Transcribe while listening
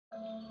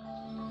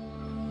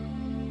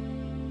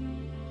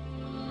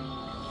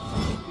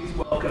please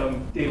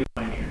welcome David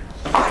Pioneer.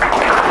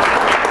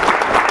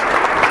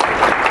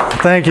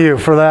 Thank you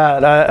for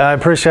that. I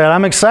appreciate it.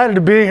 I'm excited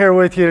to be here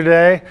with you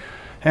today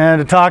and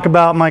to talk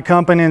about my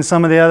company and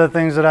some of the other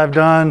things that I've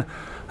done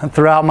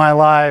throughout my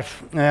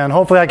life. And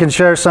hopefully I can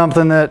share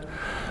something that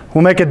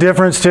will make a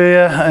difference to you,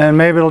 and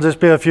maybe it'll just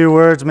be a few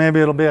words,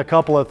 maybe it'll be a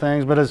couple of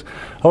things. But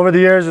over the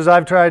years, as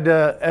I've tried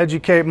to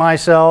educate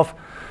myself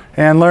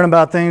and learn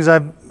about things,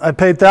 I've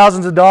paid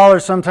thousands of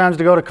dollars sometimes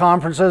to go to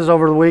conferences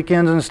over the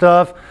weekends and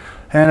stuff.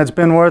 And it's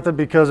been worth it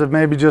because of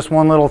maybe just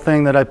one little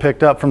thing that I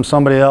picked up from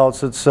somebody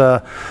else. It's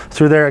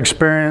through their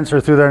experience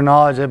or through their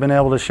knowledge they've been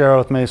able to share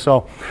with me.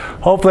 So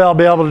hopefully I'll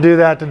be able to do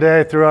that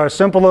today through our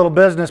simple little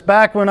business.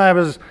 Back when I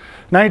was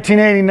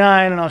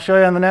 1989, and I'll show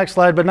you on the next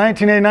slide, but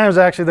 1989 was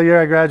actually the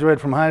year I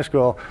graduated from high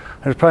school.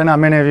 There's probably not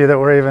many of you that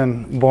were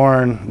even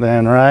born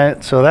then,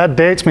 right? So that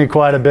dates me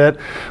quite a bit,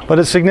 but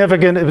it's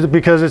significant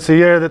because it's the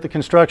year that the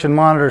Construction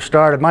Monitor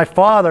started. My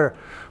father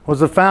was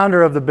the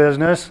founder of the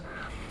business,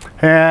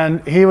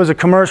 and he was a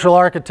commercial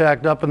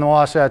architect up in the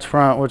Wasatch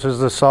Front, which is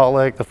the Salt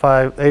Lake,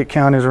 the 8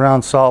 counties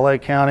around Salt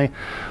Lake County.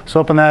 So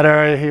up in that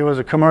area, he was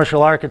a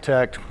commercial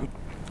architect.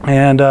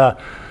 And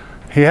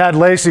he had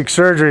LASIK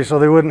surgery so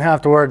they wouldn't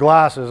have to wear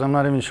glasses. I'm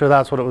not even sure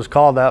that's what it was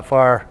called that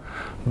far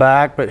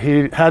back, but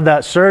he had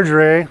that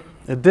surgery.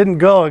 It didn't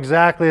go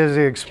exactly as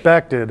he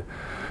expected.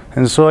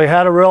 And so he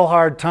had a real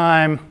hard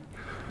time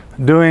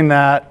doing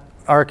that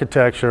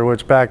architecture,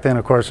 which back then,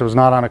 of course, it was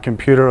not on a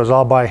computer. It was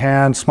all by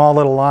hand, small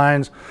little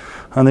lines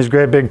on these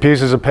great big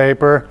pieces of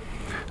paper.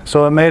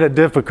 So it made it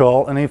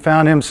difficult, and he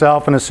found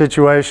himself in a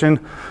situation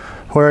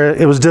where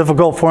it was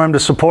difficult for him to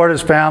support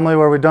his family,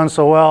 where we'd done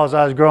so well as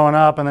I was growing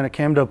up, and then it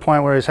came to a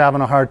point where he's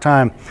having a hard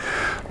time.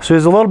 So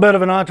he's a little bit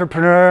of an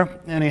entrepreneur,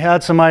 and he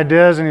had some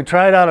ideas, and he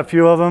tried out a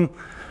few of them.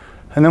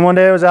 And then one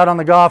day he was out on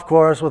the golf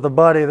course with a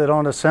buddy that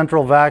owned a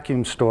central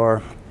vacuum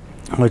store,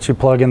 which you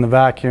plug in the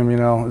vacuum, you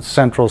know, it's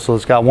central, so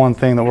it's got one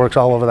thing that works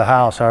all over the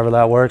house, however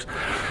that works.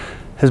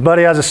 His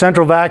buddy has a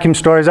central vacuum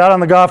store. He's out on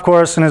the golf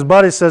course, and his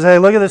buddy says, "Hey,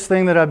 look at this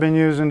thing that I've been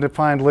using to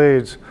find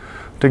leads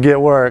to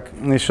get work."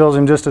 And he shows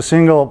him just a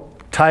single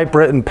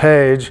typewritten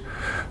page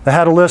that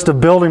had a list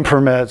of building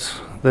permits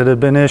that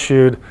had been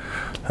issued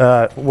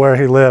where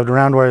he lived,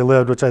 around where he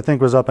lived, which I think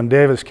was up in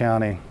Davis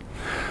County.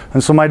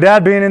 And so my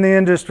dad, being in the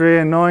industry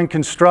and knowing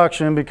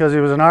construction because he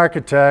was an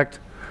architect,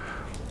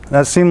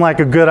 that seemed like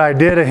a good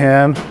idea to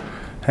him.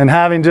 And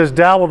having just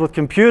dabbled with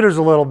computers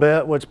a little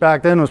bit, which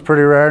back then was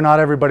pretty rare, not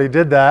everybody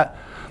did that,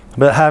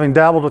 but having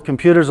dabbled with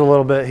computers a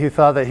little bit, he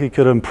thought that he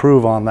could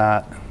improve on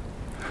that.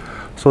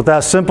 So with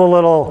that simple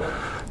little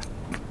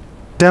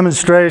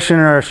demonstration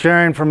or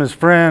sharing from his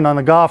friend on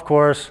the golf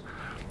course,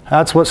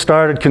 that's what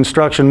started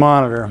Construction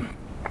Monitor.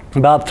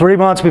 About 3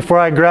 months before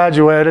I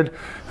graduated, it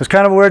was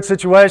kind of a weird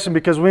situation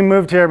because we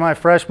moved here my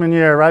freshman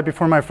year, right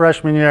before my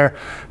freshman year,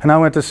 and I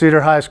went to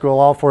Cedar High School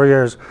all 4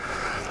 years.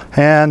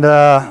 And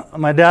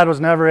my dad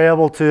was never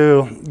able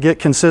to get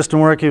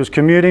consistent work. He was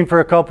commuting for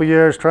a couple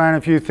years, trying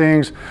a few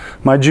things.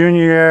 My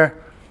junior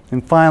year,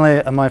 and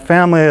finally my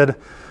family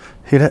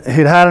he'd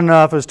had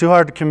enough. It was too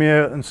hard to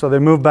commute, and so they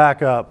moved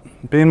back up.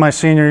 Being my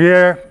senior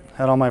year,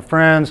 had all my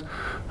friends.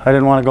 I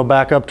didn't want to go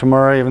back up to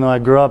Murray, even though I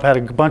grew up, had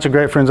a bunch of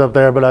great friends up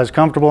there, but I was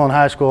comfortable in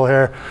high school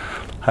here.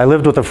 I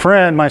lived with a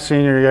friend my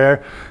senior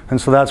year, and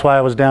so that's why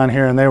I was down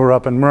here, and they were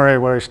up in Murray,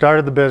 where he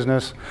started the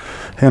business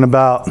in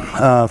about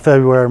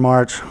February,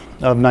 March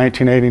of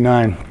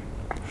 1989.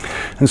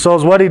 And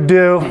so what he'd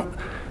do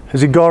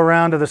is he'd go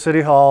around to the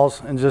city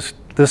halls and just,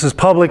 this is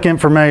public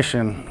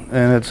information,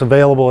 and it's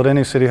available at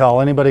any city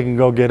hall. Anybody can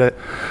go get it.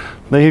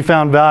 But he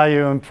found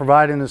value in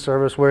providing the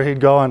service where he'd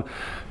go and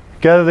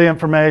gather the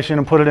information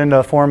and put it into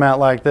a format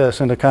like this,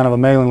 into kind of a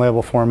mailing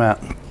label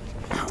format.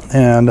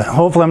 And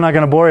hopefully I'm not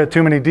going to bore you with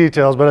too many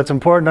details, but it's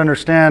important to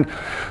understand,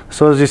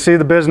 so as you see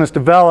the business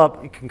develop,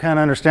 you can kind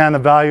of understand the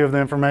value of the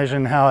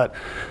information, how it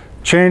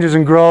changes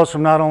and grows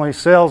from not only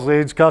sales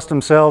leads,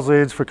 custom sales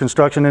leads for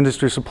construction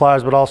industry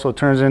supplies, but also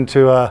turns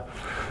into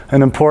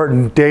an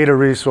important data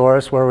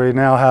resource where we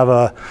now have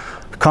a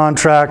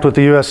contract with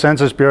the U.S.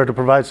 Census Bureau to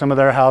provide some of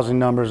their housing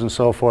numbers and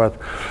so forth.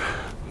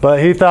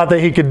 But he thought that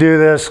he could do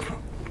this,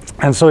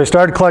 and so he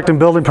started collecting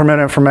building permit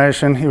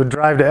information. He would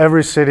drive to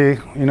every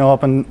city, you know,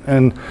 up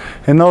in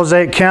those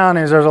 8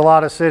 counties, there's a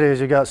lot of cities.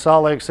 You got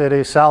Salt Lake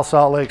City, South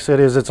Salt Lake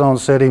City is its own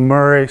city,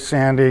 Murray,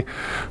 Sandy.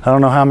 I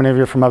don't know how many of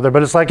you are from up there,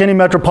 but it's like any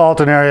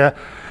metropolitan area.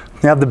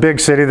 You have the big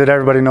city that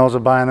everybody knows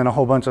about, and then a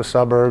whole bunch of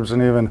suburbs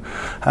and even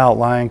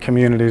outlying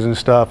communities and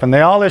stuff. And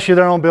they all issue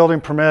their own building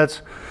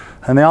permits,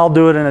 and they all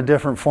do it in a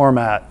different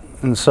format.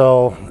 And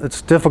so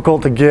it's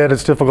difficult to get,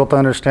 it's difficult to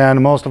understand,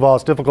 and most of all,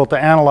 it's difficult to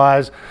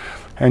analyze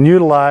and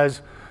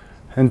utilize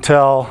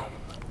until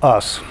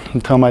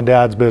my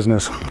dad's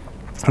business.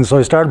 And so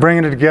he started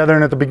bringing it together,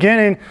 and at the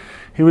beginning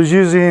he was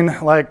using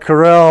like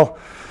Corel.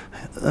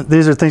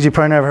 These are things you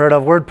probably never heard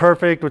of.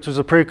 WordPerfect, which was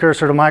a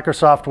precursor to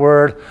Microsoft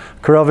Word,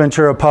 Corel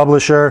Ventura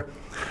Publisher,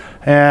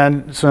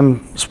 and some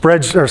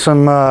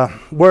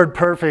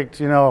WordPerfect,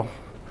 you know,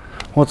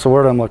 what's the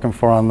word I'm looking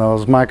for on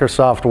those?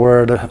 Microsoft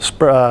Word,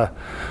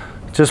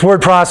 just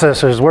word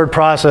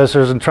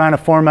processors, and trying to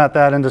format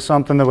that into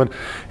something that would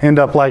end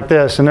up like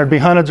this. And there'd be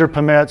hundreds of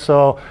permits,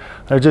 so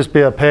there'd just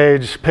be a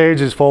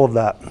pages full of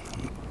that.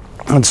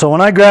 And so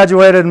when I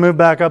graduated and moved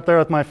back up there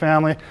with my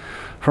family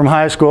from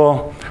high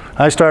school,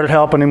 I started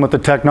helping him with the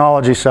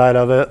technology side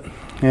of it.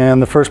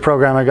 And the first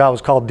program I got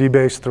was called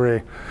DBase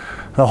 3.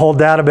 The whole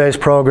database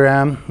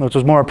program, which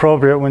was more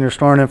appropriate when you're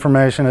storing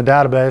information in a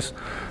database,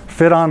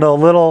 fit onto a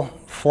little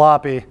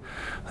floppy.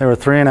 They were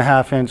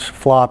 3.5-inch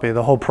floppy.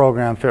 The whole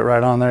program fit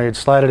right on there. You'd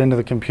slide it into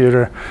the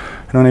computer.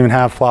 I don't even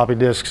have floppy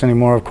disks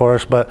anymore, of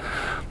course, but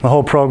the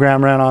whole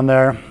program ran on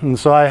there. And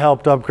so I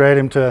helped upgrade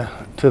him to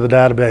the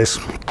database.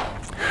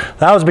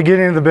 That was the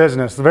beginning of the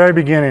business, the very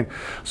beginning.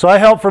 So I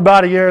helped for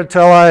about a year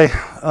until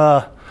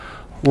I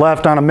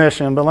left on a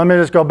mission. But let me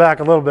just go back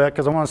a little bit,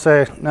 because I want to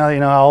say, now that you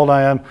know how old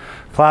I am,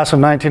 class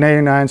of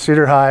 1989,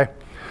 Cedar High.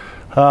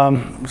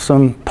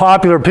 Some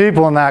popular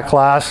people in that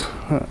class.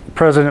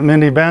 President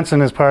Mindy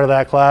Benson is part of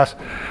that class.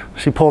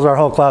 She pulls our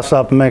whole class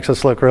up and makes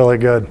us look really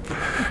good.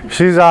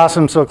 She's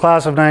awesome. So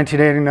class of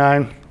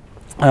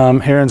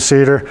 1989 here in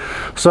Cedar.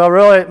 So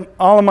really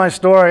all of my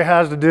story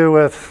has to do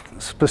with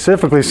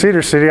specifically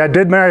Cedar City. I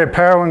did marry a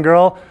Parowan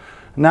girl.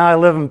 Now I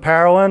live in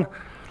Parowan.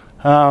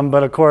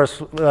 But of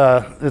course,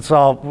 it's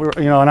all,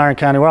 you know, in Iron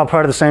County. We're all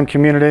part of the same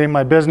community.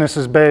 My business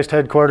is based,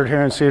 headquartered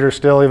here in Cedar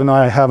still, even though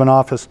I have an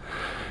office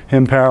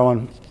in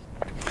Parowan.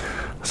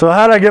 So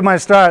how did I get my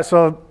start?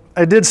 So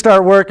I did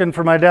start working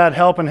for my dad,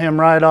 helping him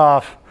right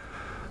off.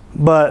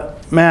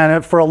 But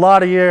man, for a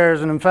lot of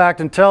years, and in fact,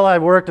 until I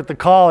worked at the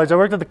college, I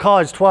worked at the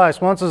college twice.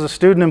 Once as a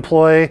student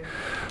employee,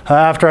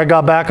 after I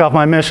got back off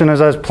my mission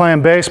as I was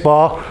playing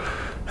baseball.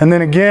 And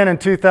then again in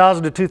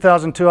 2000 to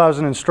 2002, I was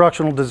an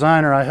instructional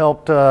designer. I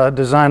helped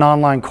design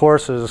online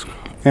courses.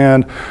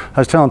 And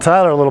I was telling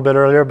Tyler a little bit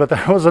earlier, but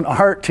there was an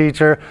art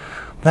teacher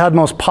that had the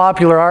most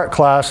popular art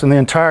class in the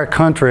entire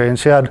country. And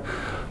she had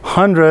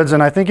hundreds,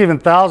 and I think even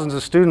thousands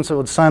of students that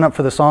would sign up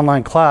for this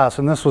online class.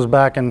 And this was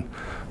back in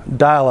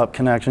dial-up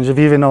connections, if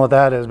you even know what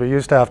that is. But you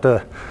used to have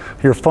to,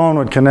 your phone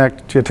would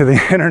connect you to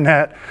the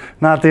internet,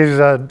 not these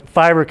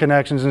fiber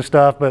connections and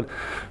stuff, but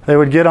they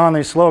would get on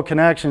these slow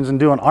connections and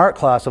do an art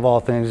class of all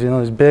things, you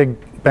know, these big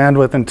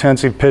bandwidth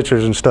intensive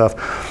pictures and stuff.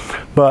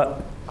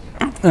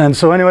 And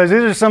so anyways,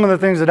 these are some of the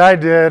things that I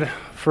did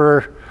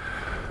for,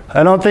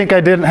 I don't think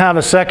I didn't have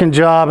a second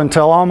job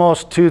until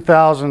almost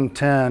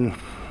 2010.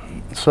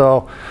 So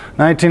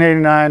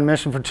 1989,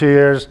 mission for 2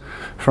 years,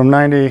 from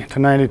 90 to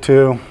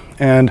 92.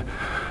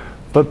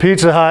 But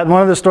Pizza Hut,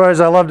 one of the stories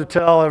I love to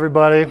tell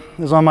everybody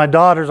is on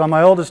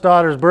my oldest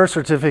daughter's birth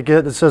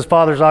certificate that says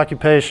father's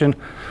occupation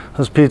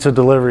was pizza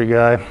delivery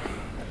guy.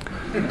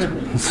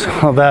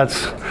 So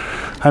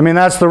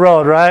that's the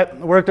road, right? I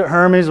worked at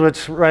Hermes,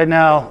 which right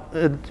now,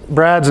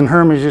 Brad's and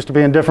Hermes used to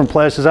be in different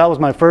places. That was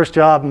my first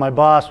job, and my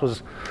boss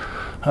was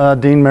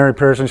Dean Mary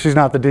Pearson. She's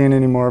not the dean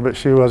anymore, but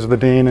she was the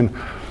dean,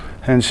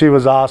 and she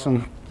was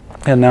awesome.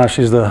 And now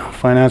she's the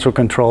financial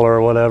controller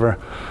or whatever.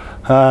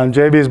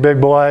 JB's big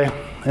boy.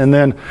 And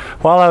then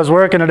while I was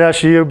working at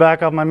SUU,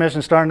 back off my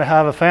mission, starting to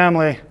have a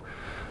family,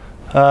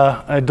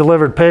 I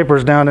delivered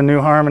papers down to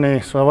New Harmony.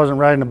 So I wasn't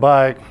riding a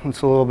bike.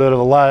 It's a little bit of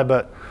a lie,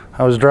 but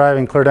I was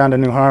driving clear down to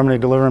New Harmony,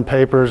 delivering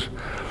papers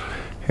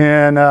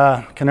in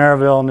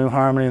Canaryville, New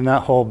Harmony, and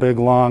that whole big,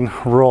 long,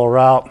 rural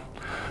route.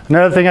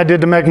 Another thing I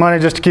did to make money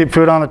just to keep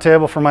food on the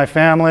table for my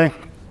family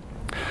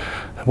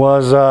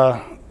was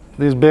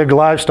these big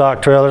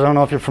livestock trailers. I don't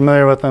know if you're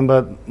familiar with them,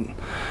 but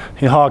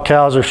you haul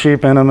cows or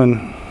sheep in them,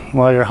 and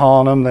while you're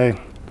hauling them, they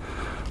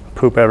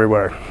poop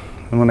everywhere.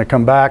 And when they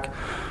come back,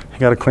 you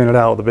got to clean it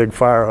out with a big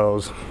fire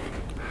hose.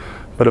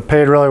 But it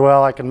paid really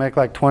well. I could make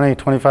like $20,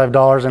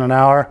 $25 in an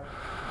hour.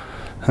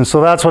 And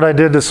so that's what I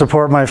did to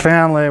support my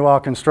family while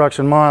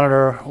Construction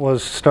Monitor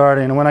was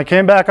starting. And when I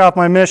came back off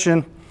my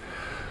mission,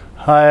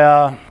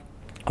 I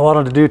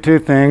wanted to do two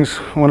things.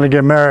 I wanted to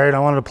get married. I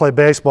wanted to play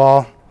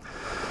baseball.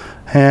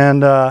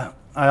 And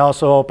I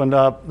also opened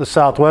up the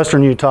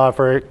southwestern Utah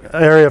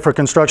area for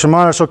Construction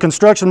Monitor. So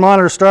Construction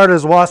Monitor started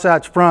as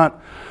Wasatch Front,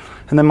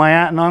 and then my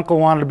aunt and uncle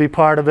wanted to be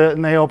part of it,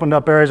 and they opened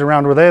up areas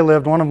around where they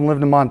lived. One of them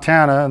lived in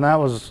Montana, and that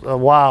was a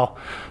wow,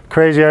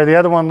 crazy area. The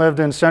other one lived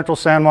in central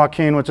San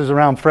Joaquin, which is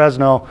around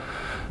Fresno,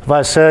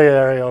 Visalia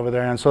area over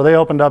there. And so they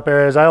opened up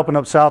areas. I opened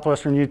up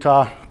southwestern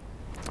Utah.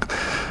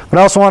 But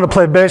I also wanted to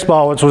play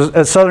baseball, which was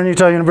at Southern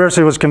Utah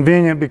University was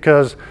convenient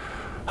because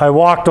I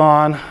walked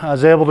on. I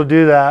was able to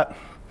do that.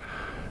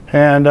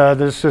 And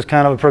this is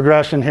kind of a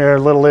progression here,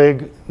 Little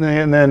League,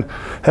 and then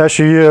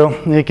SUU.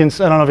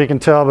 I don't know if you can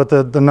tell, but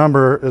the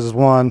number is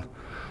 1,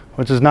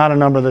 which is not a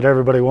number that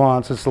everybody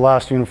wants. It's the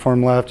last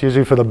uniform left,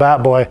 usually for the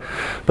bat boy.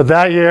 But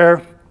that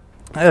year,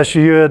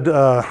 SUU had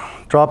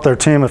dropped their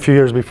team a few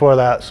years before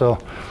that, so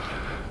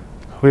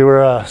we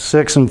were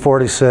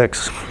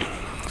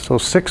 6-46. So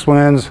 6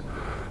 wins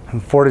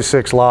and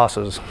 46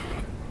 losses.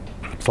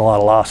 It's a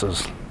lot of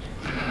losses.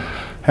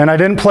 And I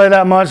didn't play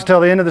that much until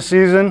the end of the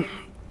season.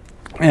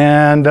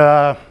 And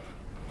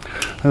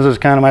this is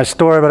kind of my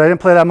story, but I didn't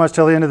play that much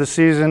till the end of the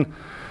season.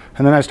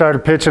 And then I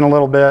started pitching a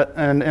little bit.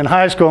 And in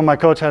high school, my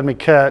coach had me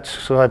catch,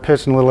 so I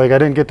pitched in Little League. I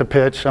didn't get to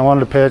pitch. I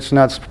wanted to pitch, and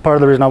that's part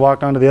of the reason I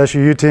walked onto the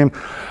SUU team.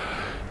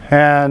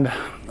 And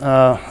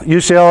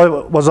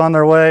UCLA was on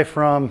their way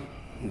from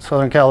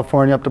Southern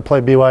California up to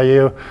play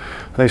BYU.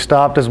 They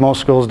stopped, as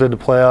most schools did, to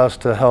play us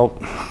to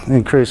help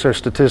increase their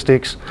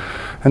statistics.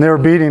 And they were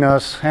beating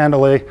us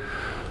handily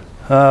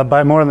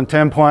by more than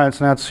 10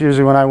 points, and that's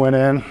usually when I went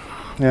in.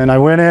 And I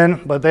went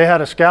in, but they had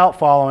a scout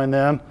following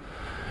them.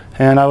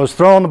 And I was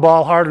throwing the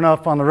ball hard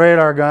enough on the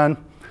radar gun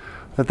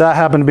that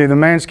happened to be the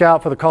main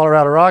scout for the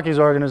Colorado Rockies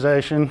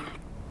organization.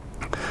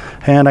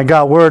 And I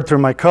got word through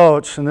my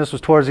coach, and this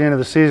was towards the end of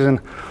the season.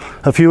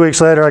 A few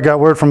weeks later, I got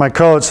word from my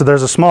coach that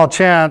there's a small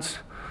chance,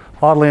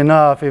 oddly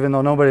enough, even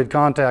though nobody had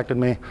contacted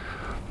me,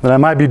 that I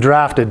might be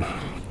drafted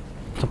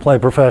to play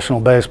professional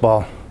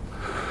baseball.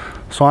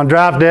 So on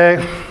draft day,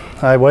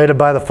 I waited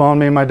by the phone.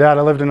 Me and my dad,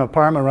 I lived in an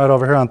apartment right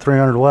over here on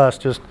 300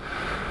 West, just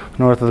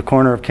north of the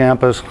corner of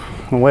campus,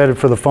 and waited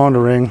for the phone to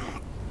ring.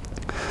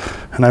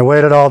 And I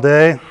waited all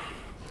day.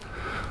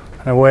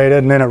 I waited,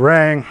 and then it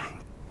rang.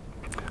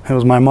 It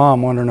was my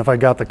mom wondering if I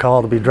got the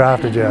call to be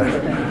drafted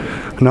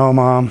yet. No,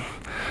 Mom.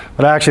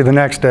 But actually the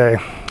next day,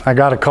 I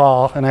got a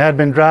call, and I had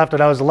been drafted.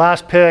 I was the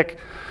last pick.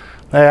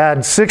 They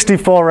had 60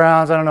 full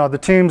rounds. I don't know, the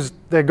teams,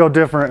 they go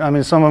different. I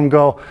mean, some of them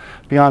go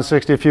beyond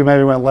 60, a few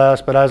maybe went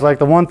less, but I was like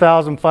the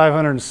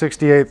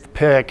 1,568th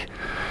pick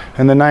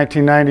in the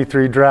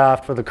 1993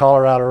 draft for the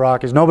Colorado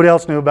Rockies. Nobody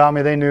else knew about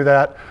me, they knew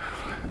that.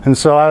 And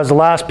so I was the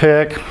last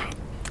pick.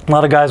 A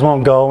lot of guys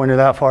won't go when you're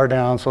that far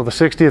down. So the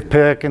 60th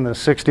pick in the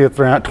 60th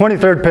round,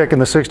 23rd pick in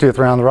the 60th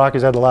round, the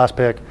Rockies had the last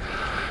pick.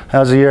 That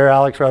was the year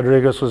Alex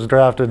Rodriguez was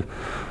drafted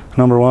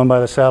 #1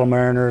 by the Seattle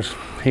Mariners.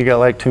 He got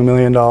like $2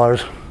 million.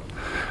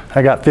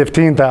 I got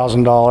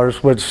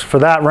 $15,000, which for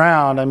that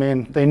round, I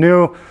mean, they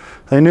knew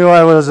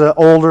I was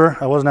older.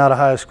 I wasn't out of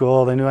high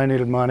school. They knew I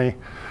needed money.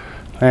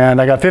 And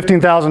I got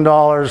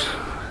 $15,000.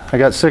 I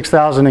got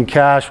 $6,000 in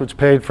cash, which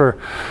paid for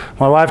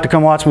my wife to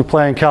come watch me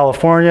play in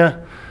California,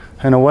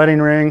 and a wedding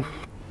ring.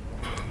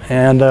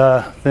 And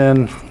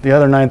then the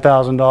other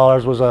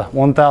 $9,000 was a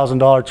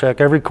 $1,000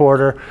 check every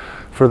quarter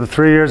for the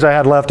 3 years I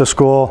had left of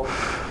school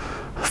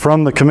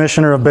from the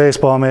commissioner of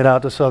baseball made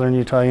out to Southern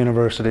Utah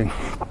University.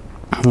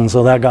 And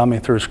so that got me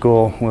through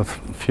school with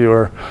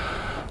fewer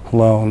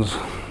loans.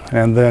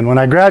 And then when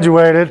I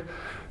graduated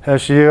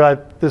SU,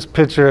 this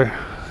picture,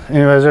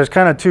 anyways, there's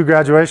kind of two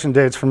graduation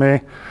dates for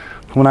me.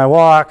 When I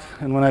walked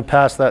and when I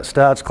passed that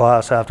stats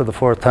class after the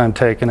 4th time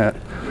taking it.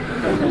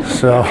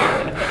 So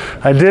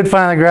I did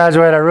finally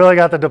graduate. I really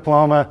got the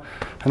diploma,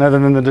 and other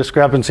than the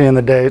discrepancy in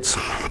the dates,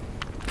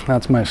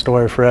 that's my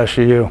story for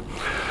SUU.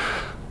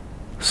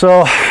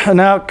 So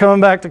now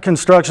coming back to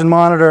Construction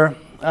Monitor,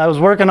 I was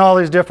working all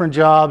these different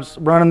jobs,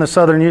 running the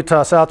southern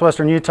Utah,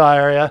 southwestern Utah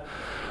area.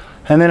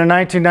 And then in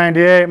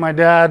 1998, my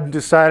dad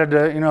decided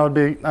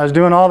to, I was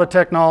doing all the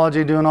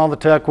technology, doing all the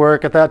tech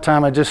work. At that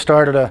time, I just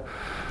started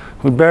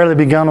we'd barely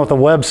begun with a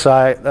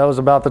website. That was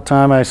about the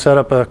time I set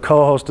up a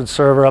co-hosted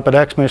server up at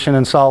X Mission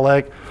in Salt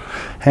Lake.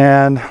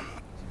 And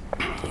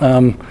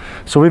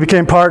so we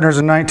became partners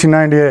in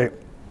 1998.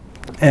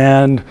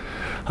 And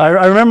I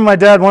remember my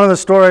dad, one of the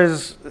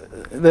stories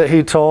that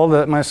he told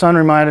that my son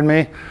reminded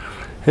me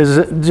is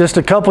just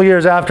a couple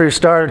years after he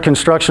started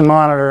Construction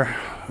Monitor,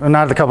 or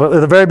not at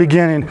the very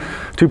beginning,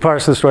 two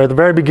parts of the story. At the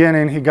very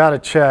beginning, he got a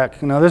check.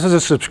 This is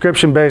a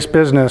subscription-based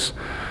business,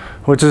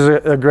 which is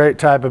a great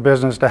type of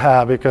business to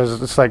have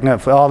because it's like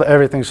Netflix,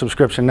 everything's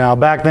subscription now.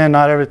 Back then,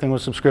 not everything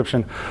was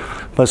subscription,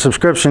 but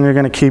subscription, you're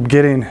going to keep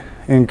getting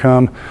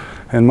income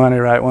and money,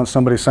 right? Once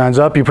somebody signs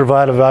up, you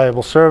provide a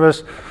valuable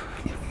service,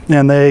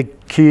 and they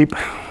keep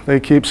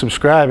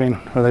subscribing,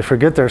 or they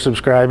forget they're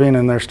subscribing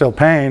and they're still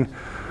paying,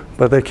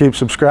 but they keep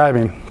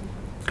subscribing,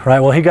 right?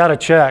 Well, he got a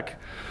check.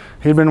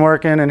 He'd been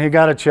working and he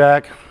got a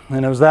check,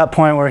 and it was that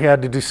point where he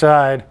had to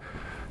decide.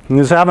 He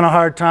was having a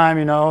hard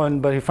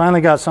time, but he finally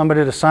got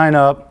somebody to sign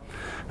up,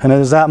 and it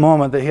was that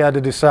moment that he had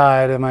to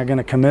decide, am I going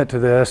to commit to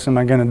this? Am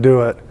I going to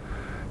do it?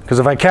 Because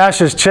if I cash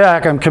this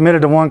check, I'm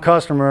committed to one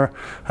customer.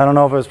 I don't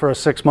know if it was for a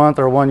 6-month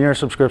or a 1-year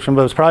subscription,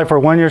 but it was probably for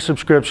a 1-year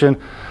subscription.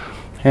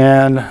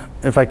 And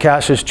if I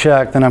cash this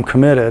check, then I'm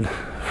committed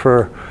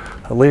for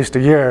at least a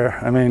year.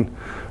 I mean,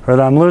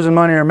 whether I'm losing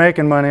money or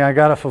making money, I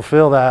got to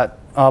fulfill that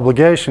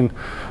obligation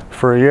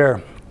for a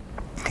year.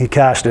 He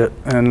cashed it,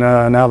 and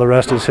now the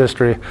rest is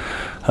history.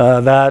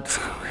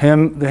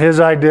 His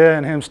idea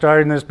and him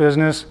starting this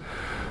business,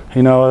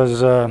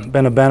 has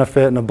been a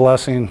benefit and a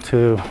blessing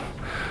to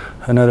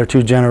another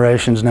 2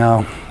 generations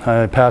now.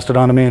 I passed it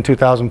on to me in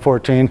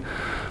 2014,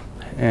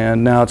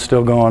 and now it's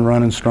still going,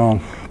 running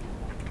strong.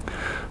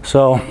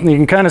 So you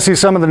can kind of see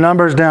some of the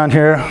numbers down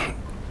here.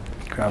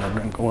 Grab a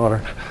drink of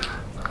water.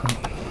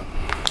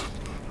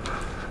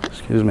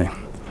 Excuse me.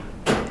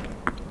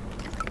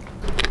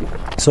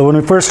 So when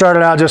we first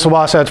started out, just the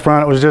Wasatch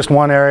Front, it was just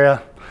one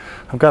area.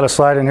 I've got a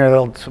slide in here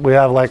that we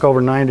have like over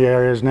 90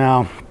 areas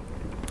now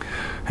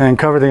and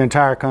cover the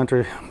entire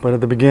country. But at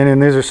the beginning,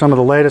 these are some of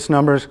the latest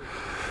numbers.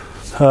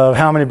 of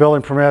how many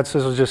building permits.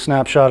 This was just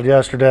snapshotted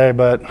yesterday,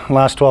 but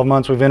last 12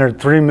 months we've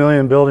entered 3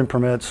 million building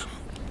permits.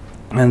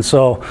 And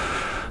so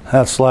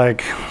that's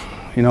like,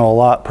 you know, a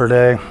lot per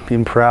day,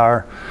 even per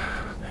hour,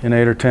 and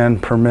 8 or 10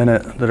 per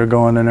minute that are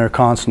going in there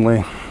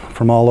constantly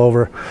from all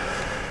over.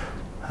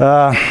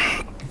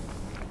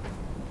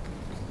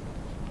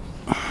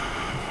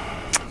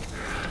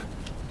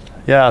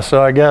 Yeah,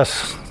 so I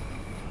guess,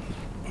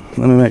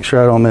 let me make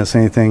sure I don't miss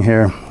anything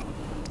here.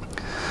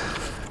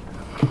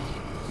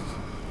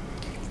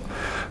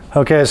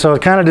 Okay, so to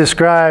kind of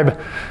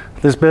describe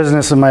this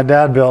business that my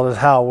dad built is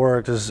how it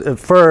worked. Is at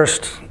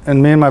first,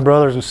 and me and my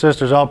brothers and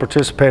sisters all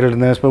participated in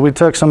this, but we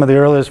took some of the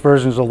earliest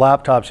versions of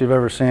laptops you've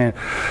ever seen.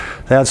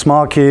 They had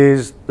small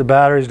keys, the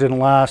batteries didn't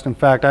last. In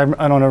fact, I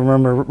don't ever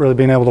remember really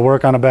being able to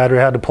work on a battery,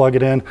 I had to plug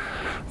it in.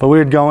 But we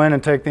would go in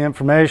and take the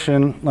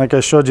information, like I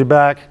showed you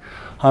back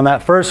on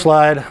that first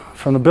slide,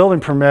 from the building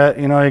permit.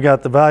 You know, you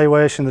got the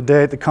valuation, the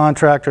date, the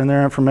contractor and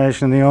their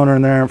information, the owner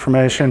and their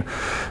information,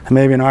 and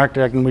maybe an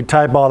architect, and we'd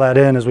type all that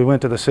in as we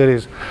went to the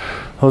cities.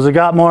 As it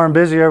got more and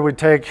busier, we'd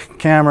take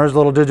cameras,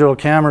 little digital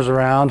cameras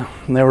around,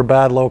 and they were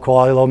bad, low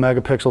quality, low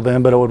megapixel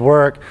then, but it would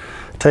work.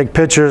 Take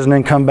pictures and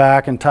then come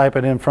back and type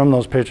it in from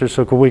those pictures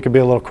so we could be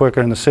a little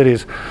quicker in the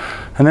cities.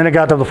 And then it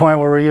got to the point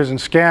where we're using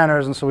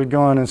scanners, and so we'd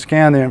go in and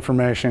scan the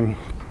information.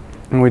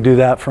 And we do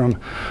that from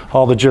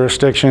all the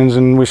jurisdictions,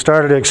 and we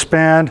started to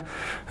expand.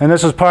 And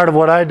this is part of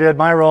what I did,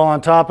 my role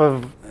on top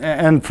of,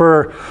 and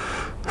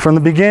from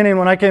the beginning,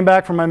 when I came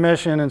back from my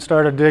mission and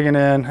started digging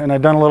in, and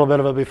I'd done a little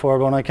bit of it before,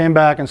 but when I came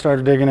back and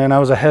started digging in, I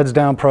was a heads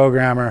down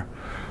programmer.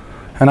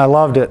 And I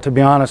loved it, to be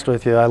honest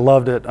with you. I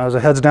loved it. I was a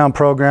heads down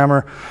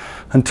programmer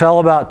until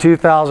about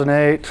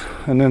 2008,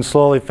 and then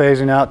slowly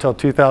phasing out till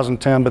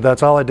 2010, but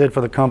that's all I did for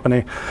the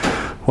company,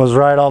 was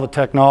write all the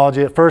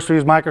technology. At first we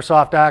used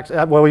Microsoft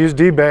Access, well, we used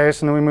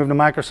DBase, and then we moved to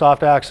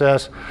Microsoft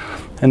Access,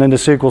 and then to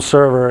SQL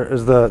Server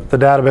is the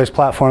database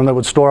platform that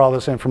would store all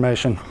this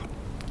information.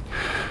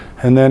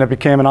 And then it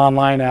became an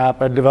online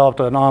app. I developed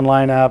an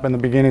online app in the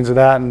beginnings of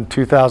that in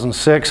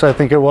 2006, I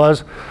think it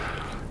was.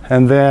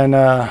 And then,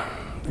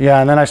 yeah,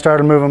 and then I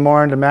started moving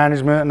more into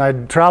management, and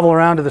I'd travel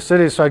around to the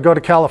cities. So I'd go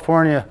to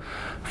California,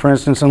 for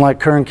instance, in like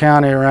Kern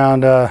County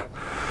around,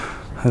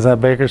 is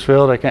that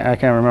Bakersfield? I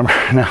can't remember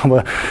now,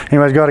 but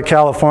anyways, go to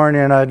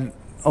California and I'd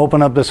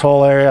open up this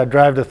whole area. I'd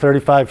drive to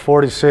 35,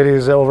 40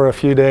 cities over a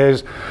few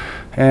days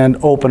and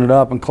open it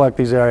up and collect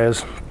these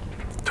areas.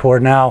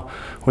 Toward now,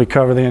 we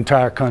cover the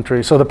entire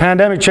country. So the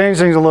pandemic changed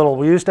things a little.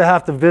 We used to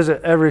have to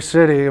visit every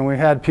city, and we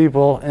had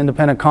people,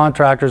 independent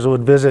contractors, who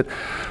would visit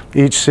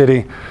each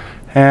city.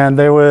 And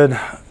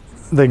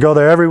they'd go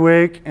there every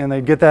week and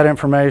they'd get that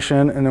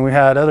information, and then we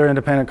had other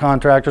independent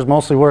contractors,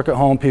 mostly work at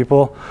home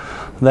people,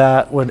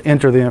 that would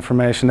enter the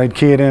information. They'd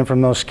key it in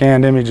from those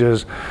scanned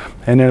images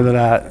and into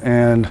that.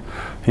 And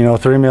you know,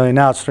 3 million,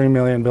 now it's 3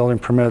 million building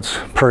permits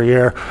per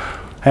year.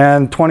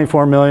 And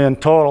 24 million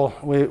total.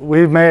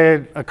 We've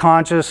made a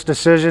conscious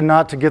decision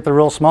not to get the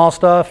real small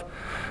stuff.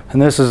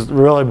 And this is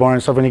really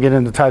boring stuff when you get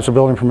into types of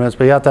building permits,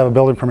 but you have to have a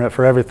building permit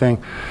for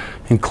everything,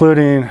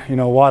 including, you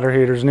know, water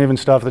heaters and even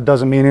stuff that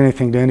doesn't mean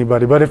anything to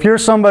anybody. But if you're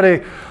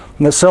somebody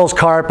that sells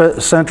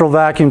carpet, central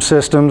vacuum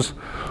systems,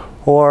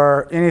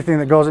 or anything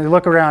that goes, and you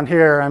look around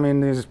here, I mean,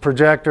 these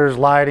projectors,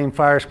 lighting,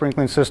 fire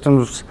sprinkling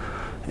systems,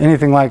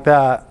 anything like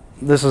that,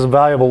 this is a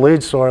valuable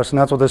lead source, and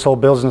that's what this whole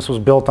business was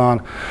built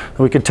on.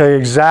 We could tell you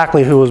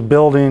exactly who was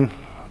building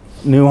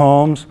new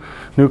homes,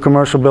 new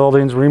commercial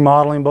buildings,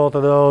 remodeling both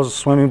of those,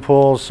 swimming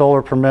pools,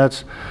 solar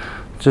permits,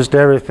 just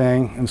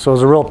everything. And so it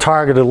was a real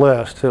targeted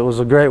list. It was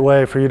a great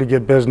way for you to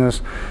get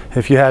business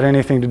if you had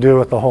anything to do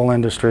with the whole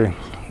industry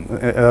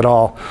at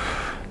all.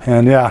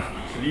 And yeah.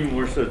 Do you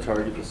more so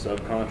target the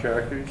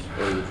subcontractors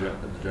or the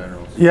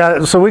generals?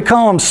 Yeah, so we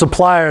call them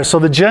suppliers. So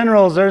the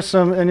generals, there's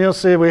some, and you'll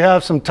see we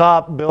have some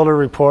top builder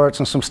reports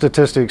and some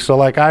statistics. So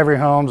like Ivory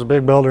Homes, a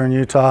big builder in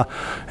Utah,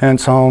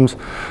 Hence Homes,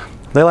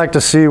 they like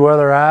to see where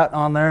they're at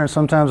on there, and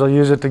sometimes they'll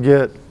use it to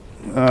get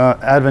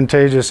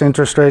advantageous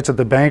interest rates at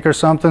the bank or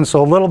something.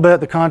 So a little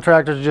bit, the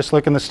contractors are just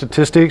looking at the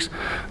statistics.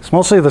 It's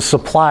mostly the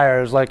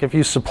suppliers, like if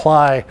you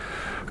supply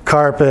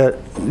carpet,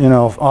 you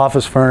know,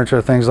 office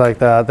furniture, things like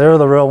that. They're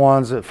the real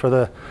ones that for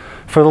the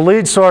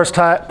lead source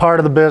type part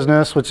of the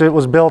business, which it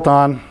was built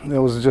on, it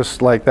was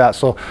just like that.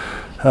 So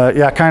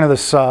yeah, kind of the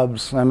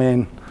subs. I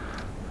mean,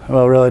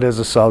 well, really it is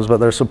the subs, but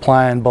they're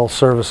supplying both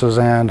services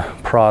and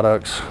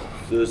products.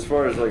 So as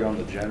far as like on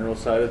the general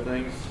side of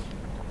things,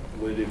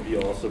 would it be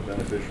also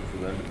beneficial for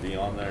them to be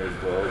on there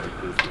as well,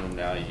 because you know,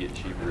 now you get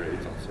cheaper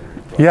rates on some of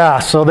your products? Yeah,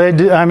 so they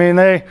do. I mean,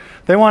 they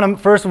want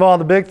to. First of all,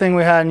 the big thing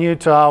we had in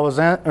Utah was,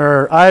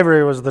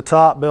 Ivory was the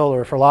top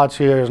builder for lots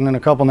of years, and then a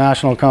couple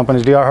national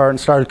companies, D.R. Horton,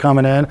 started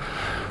coming in.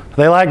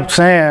 They liked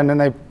saying, and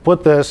they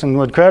put this and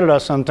would credit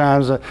us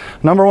sometimes,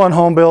 #1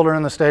 home builder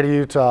in the state of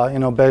Utah, you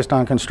know, based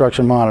on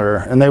Construction Monitor,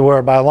 and they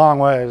were by a long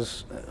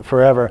ways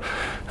forever.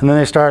 And then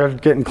they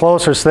started getting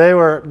closer, so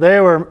they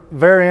were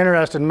very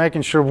interested in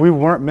making sure we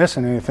weren't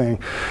missing anything,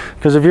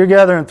 because if you're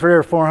gathering 300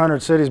 or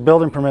 400 cities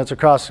building permits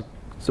across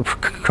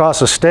across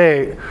the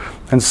state,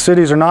 and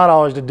cities are not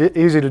always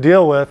easy to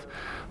deal with,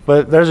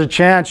 but there's a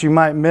chance you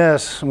might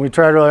miss, and we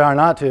tried really hard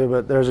not to,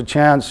 but there's a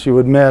chance you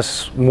would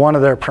miss one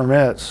of their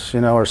permits,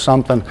 or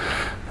something.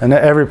 And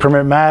every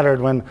permit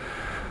mattered when,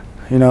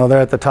 they're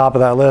at the top of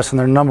that list and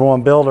they're number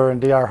one builder,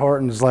 and D.R.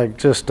 Horton's like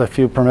just a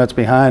few permits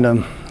behind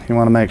them. You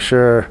want to make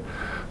sure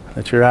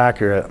that you're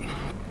accurate.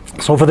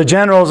 So for the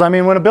generals, I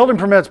mean, when a building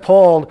permit's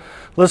pulled,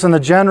 listen,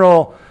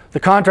 the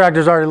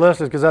contractor's already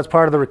listed because that's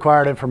part of the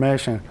required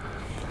information.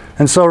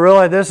 And so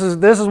really this is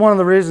one of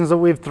the reasons that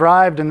we've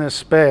thrived in this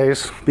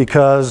space,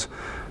 because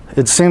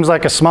it seems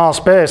like a small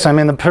space. I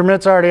mean, the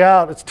permit's already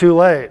out, it's too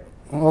late.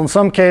 Well, in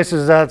some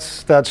cases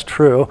that's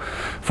true.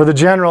 For the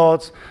general,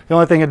 the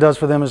only thing it does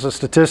for them is the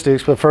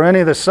statistics, but for any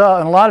of the sub,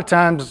 and a lot of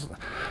times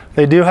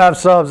they do have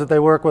subs that they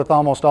work with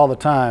almost all the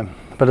time.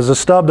 But as a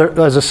sub,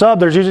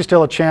 there's usually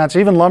still a chance.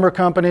 Even lumber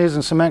companies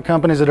and cement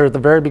companies that are at the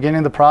very beginning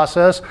of the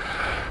process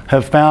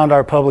have found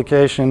our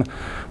publication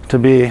to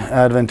be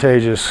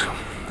advantageous,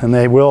 and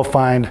they will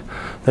find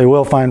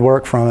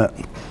work from it.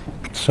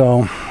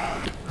 So,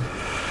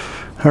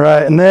 all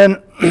right, and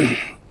then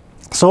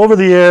so over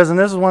the years, and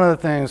this is one of the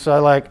things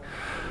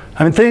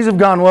I mean, things have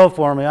gone well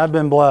for me. I've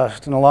been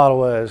blessed in a lot of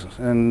ways,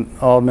 and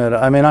I'll admit it.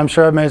 I mean, I'm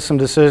sure I've made some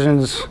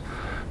decisions.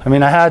 I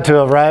mean, I had to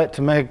have, right,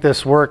 to make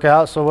this work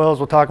out so well, as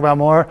we'll talk about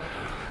more.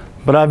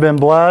 But I've been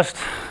blessed,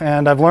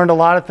 and I've learned a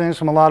lot of things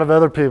from a lot of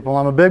other people.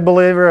 I'm a big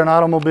believer in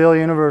automobile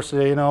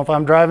university. If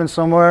I'm driving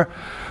somewhere,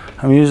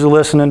 I'm usually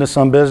listening to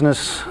some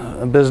business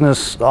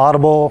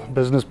audible,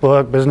 business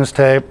book, business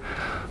tape.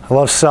 I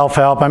love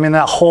self-help. I mean,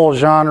 that whole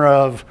genre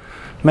of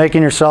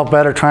making yourself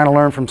better, trying to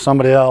learn from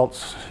somebody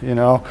else,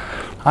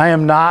 I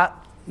am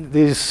not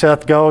these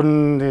Seth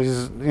Godin,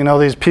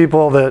 these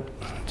people that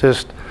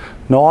just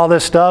know all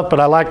this stuff, but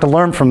I like to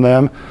learn from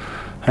them.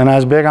 And I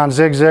was big on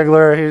Zig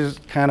Ziglar. He's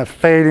kind of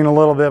fading a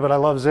little bit, but I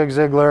love Zig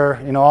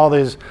Ziglar. All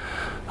these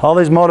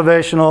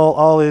motivational,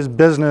 all these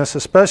business,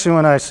 especially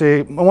when I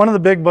see one of the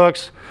big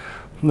books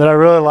that I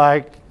really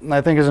like, and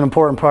I think is an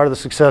important part of the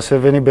success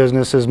of any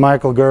business, is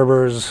Michael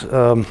Gerber's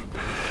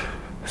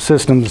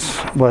Systems.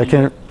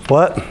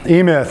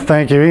 E-Myth.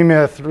 Thank you.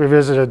 E-Myth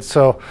Revisited.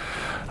 So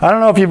I don't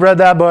know if you've read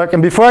that book.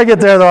 And before I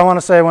get there, though, I want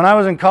to say when I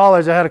was in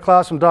college, I had a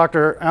class from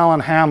Dr. Alan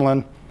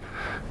Hamlin.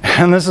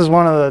 And this is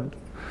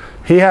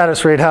he had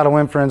us read How to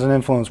Win Friends and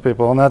Influence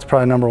People, and that's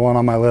probably number one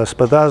on my list,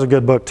 but that was a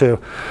good book too,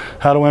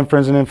 How to Win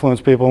Friends and Influence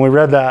People, and we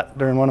read that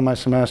during one of my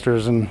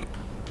semesters, and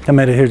it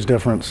made a huge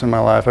difference in my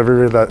life. I've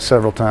reread that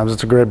several times.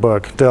 It's a great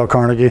book, Dale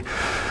Carnegie,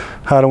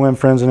 How to Win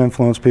Friends and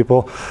Influence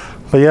People.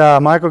 But yeah,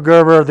 Michael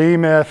Gerber, the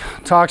E-Myth,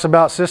 talks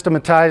about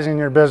systematizing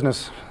your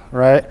business,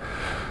 right?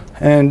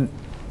 And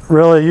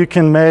really you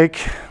can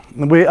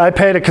I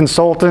paid a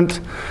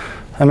consultant,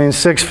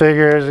 6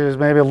 figures. He was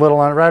maybe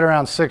right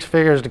around 6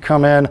 figures to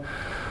come in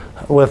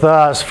with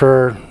us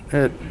for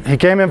it. He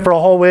came in for a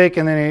whole week,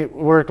 and then he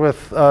worked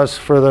with us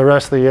for the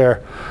rest of the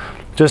year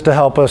just to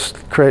help us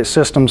create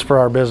systems for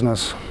our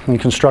business and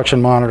Construction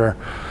Monitor.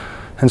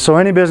 And so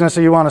any business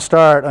that you want to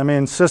start,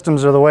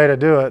 systems are the way to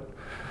do it.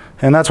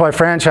 And that's why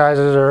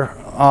franchises are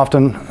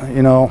often,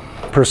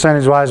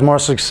 percentage-wise more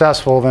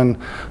successful than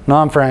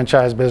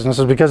non-franchise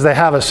businesses, because they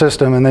have a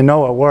system and they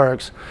know it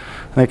works.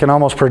 They can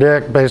almost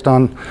predict, based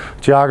on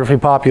geography,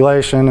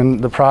 population, and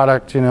the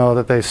product,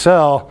 that they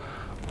sell,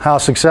 how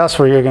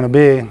successful you're going to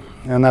be.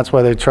 And that's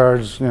why they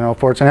charge,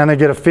 fortune, and they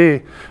get a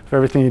fee for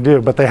everything you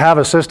do. But they have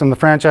a system. The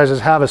franchises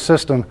have a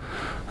system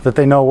that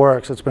they know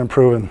works. It's been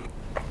proven.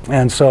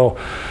 And so,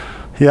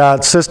 yeah,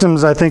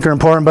 systems I think are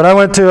important. But I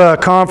went to a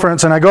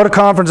conference, and I go to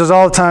conferences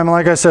all the time. And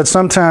like I said,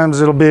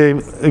 sometimes it'll be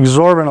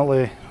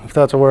exorbitantly, if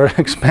that's a word,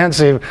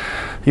 expensive.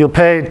 You'll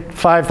pay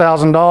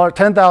 $5,000,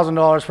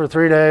 $10,000 for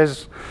 3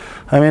 days.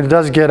 It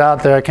does get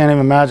out there. I can't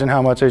even imagine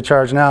how much they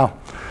charge now.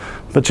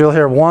 But you'll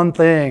hear one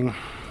thing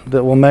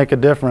that will make a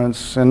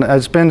difference. And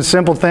it's been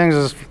simple things.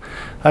 As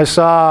I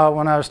saw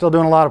when I was still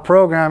doing a lot of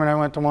programming, I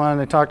went to one, and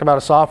they talked about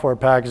a software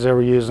package they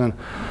were using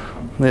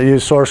that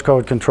used source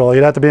code control.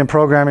 You'd have to be in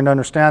programming to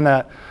understand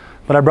that.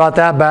 But I brought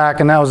that back,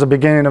 and that was the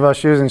beginning of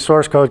us using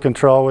source code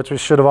control, which we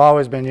should have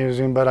always been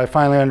using, but I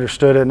finally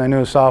understood it, and I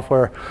knew a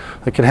software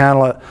that could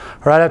handle it.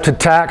 Right up to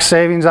tax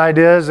savings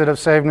ideas that have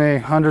saved me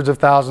hundreds of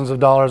thousands of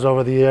dollars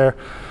over the year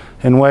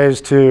in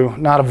ways to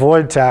not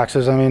avoid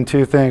taxes.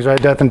 2 things,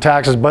 right? Death and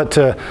taxes, but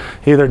to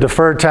either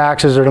defer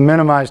taxes or to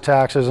minimize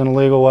taxes in a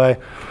legal way.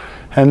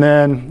 And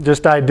then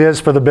just ideas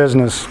for the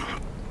business.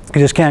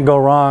 You just can't go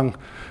wrong.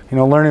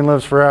 Learning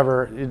lives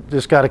forever. You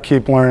just got to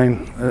keep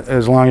learning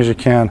as long as you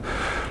can.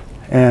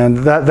 And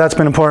that's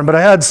been important. But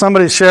I had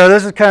somebody share,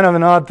 this is kind of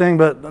an odd thing,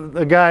 but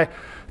the guy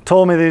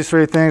told me these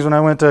 3 things when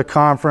I went to a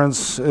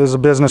conference. It was a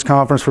business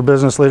conference for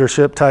business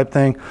leadership type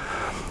thing.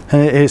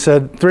 And he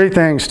said 3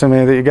 things to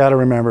me that you got to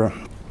remember.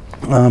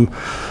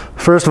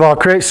 First of all,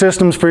 create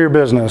systems for your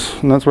business.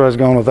 And that's where I was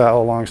going with that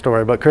whole long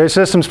story. But create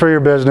systems for your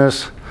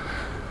business.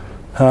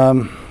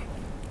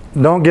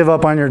 Don't give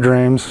up on your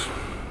dreams.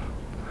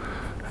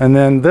 And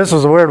then this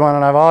was a weird one,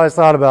 and I've always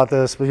thought about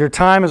this, but your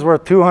time is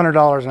worth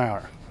 $200 an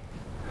hour.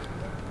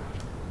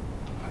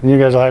 And you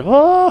guys are like,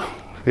 oh,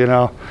 you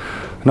know,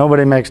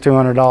 nobody makes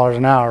 $200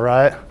 an hour,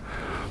 right?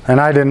 And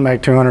I didn't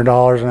make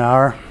 $200 an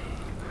hour.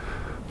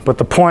 But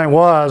the point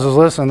was,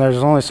 listen, there's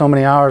only so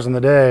many hours in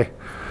the day.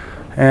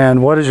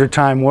 And what is your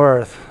time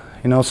worth?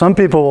 You know, some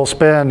people will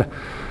spend,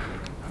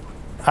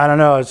 I don't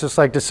know, it's just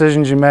like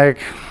decisions you make.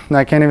 And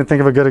I can't even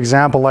think of a good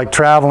example, like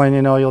traveling,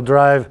 you know, you'll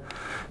drive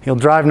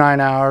 9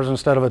 hours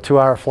instead of a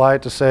 2-hour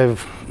flight to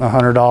save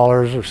 $100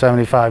 or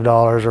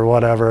 $75 or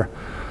whatever.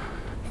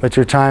 But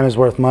your time is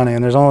worth money,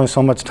 and there's only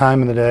so much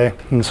time in the day.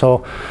 And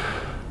so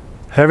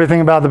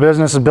everything about the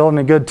business is building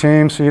a good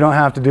team, so you don't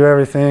have to do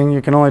everything.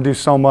 You can only do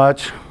so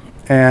much.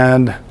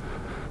 And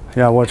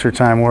yeah, what's your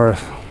time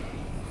worth?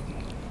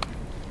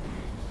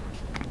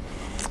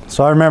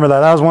 So I remember that.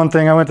 That was one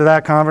thing. I went to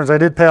that conference. I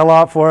did pay a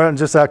lot for it, and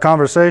just that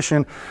conversation.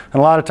 And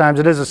a lot of times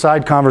it is a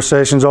side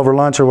conversations over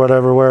lunch or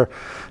whatever, where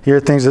you hear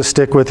things that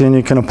stick with you and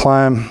you can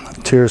apply them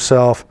to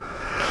yourself.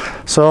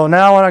 So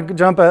now I want to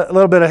jump a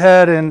little bit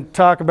ahead and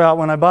talk about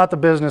when I bought the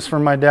business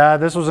from my dad.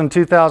 This was in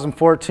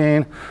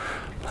 2014.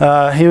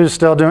 He's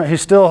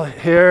still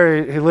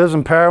here. He lives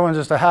in Parowan,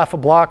 just a half a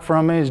block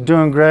from me. He's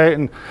doing great,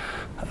 and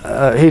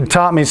he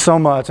taught me so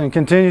much and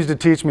continues to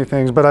teach me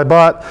things. But I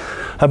bought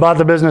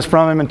the business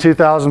from him in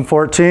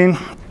 2014,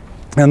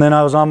 and then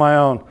I was on my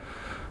own,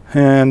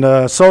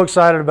 and so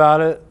excited about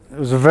it. It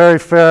was very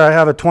fair. I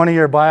have a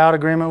 20-year buyout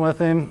agreement with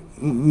him,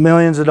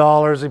 millions of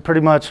dollars. He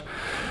pretty much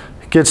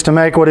gets to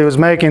make what he was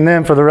making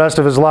then for the rest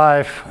of his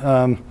life,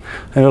 and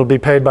it'll be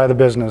paid by the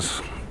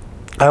business.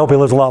 I hope he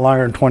lives a lot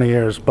longer than 20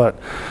 years, but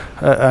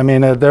I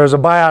mean, there was a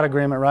buyout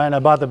agreement, right? And I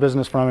bought the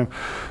business from him.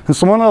 And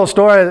so one little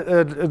story,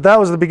 that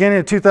was the beginning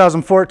of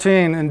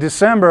 2014. In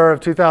December of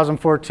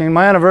 2014,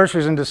 my anniversary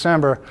is in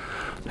December,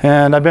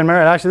 and I've been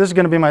married. Actually, this is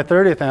going to be my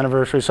 30th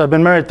anniversary, so I've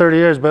been married 30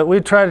 years, but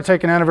we try to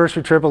take an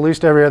anniversary trip at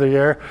least every other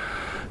year,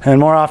 and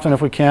more often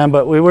if we can.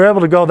 But we were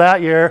able to go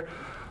that year,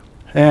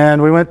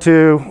 and we went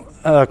to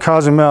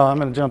Cozumel. I'm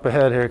going to jump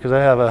ahead here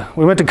because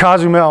we went to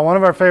Cozumel, one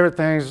of our favorite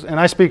things, and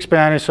I speak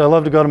Spanish, so I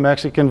love to go to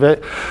Mexican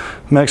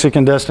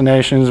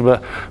destinations,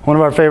 but one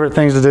of our favorite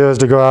things to do is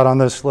to go out on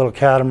this little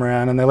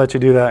catamaran, and they let you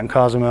do that in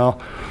Cozumel.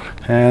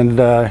 And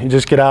you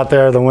just get out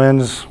there, the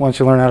winds, once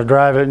you learn how to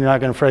drive it, and you're not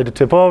going to be afraid to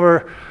tip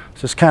over.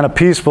 It's just kind of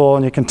peaceful,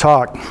 and you can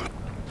talk.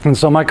 And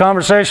so my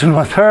conversation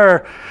with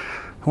her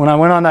when I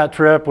went on that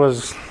trip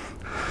was,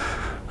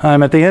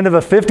 I'm at the end of a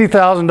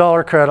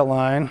 $50,000 credit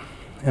line,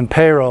 and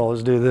payroll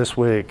is due this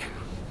week.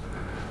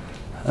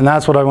 And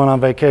that's what I went on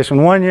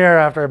vacation. 1 year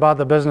after I bought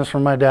the business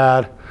from my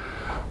dad,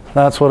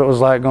 that's what it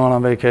was like going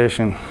on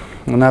vacation.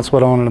 And that's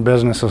what owning a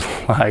business is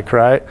like,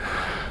 right?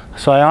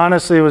 So I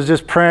honestly was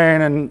just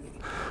praying, and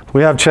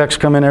we have checks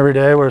come in every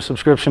day. We're a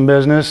subscription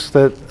business,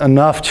 that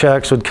enough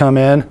checks would come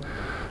in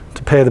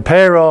to pay the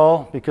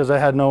payroll, because I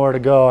had nowhere to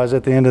go. I was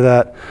at the end of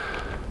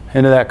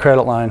that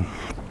credit line.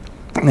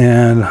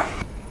 And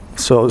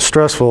so it was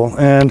stressful.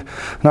 And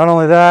not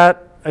only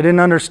that, I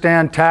didn't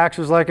understand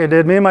taxes like I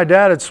did. Me and my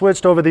dad had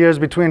switched over the years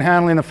between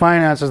handling the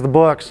finances, the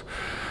books.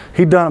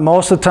 He'd done it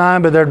most of the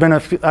time, but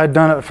I'd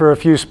done it for a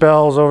few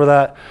spells over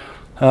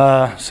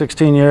that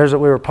 16 years that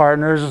we were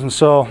partners. And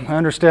so I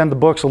understand the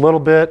books a little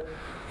bit.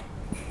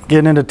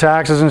 Getting into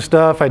taxes and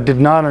stuff, I did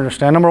not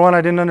understand. Number one,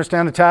 I didn't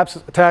understand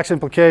the tax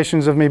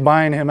implications of me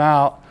buying him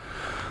out,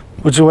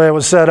 which the way it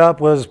was set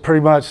up was pretty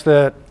much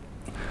that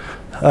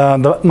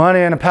the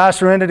money in a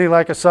pass-through entity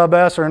like a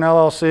sub-S or an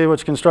LLC,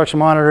 which Construction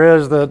Monitor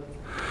is, that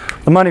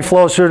the money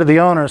flows through to the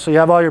owner. So you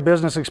have all your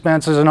business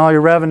expenses and all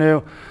your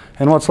revenue,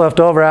 and what's left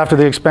over after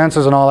the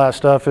expenses and all that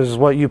stuff is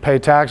what you pay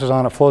taxes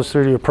on. It flows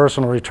through to your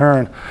personal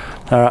return,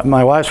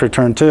 my wife's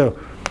return too.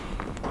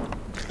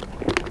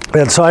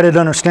 And so I didn't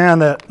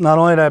understand that not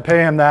only did I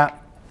pay him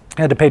that,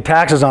 I had to pay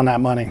taxes on that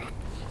money,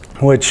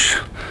 which,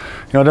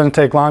 you know, it doesn't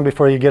take long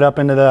before you get up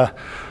into the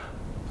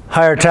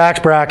higher tax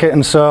bracket,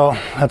 and so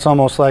that's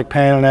almost like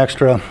paying an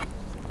extra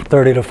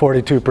 30 to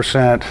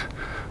 42%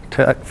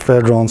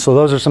 federal. And so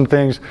those are some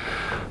things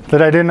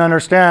that I didn't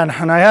understand.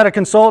 And I had a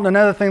consultant,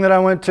 another thing that I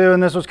went to,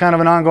 and this was kind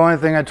of an ongoing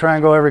thing. I try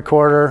and go every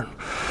quarter,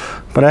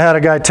 but I had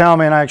a guy tell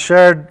me, and I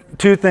shared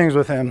two things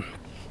with him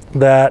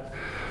that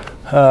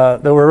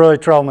were really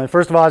troubling me.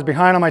 First of all, I was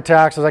behind on my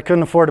taxes. I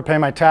couldn't afford to pay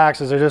my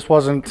taxes. It just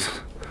wasn't,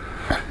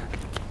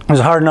 it was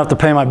hard enough to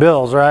pay my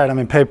bills, right? I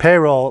mean, pay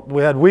payroll.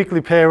 We had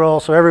weekly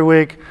payroll, so every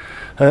week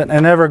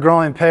an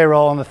ever-growing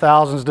payroll in the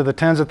thousands to the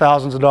tens of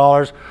thousands of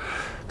dollars.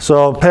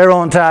 So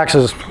payroll and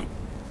taxes,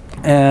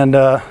 and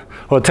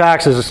well,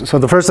 taxes. So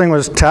the first thing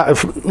was,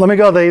 let me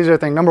go to the easier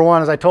thing. Number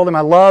one is I told him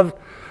I loved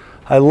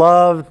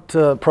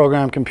to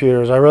program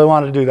computers. I really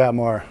wanted to do that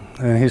more.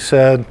 And he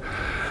said,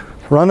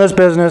 run this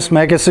business,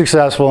 make it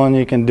successful, and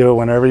you can do it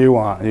whenever you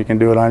want. You can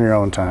do it on your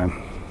own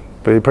time.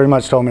 But he pretty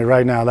much told me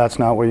right now that's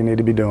not what you need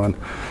to be doing.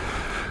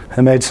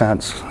 It made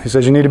sense. He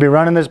says you need to be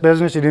running this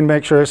business, you need to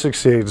make sure it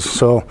succeeds.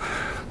 So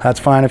that's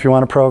fine if you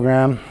want to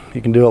program,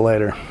 you can do it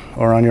later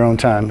or on your own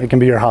time. It can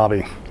be your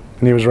hobby.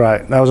 And he was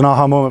right. That was an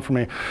aha moment for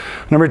me.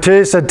 Number two,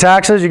 he said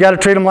taxes, you got to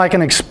treat them like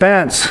an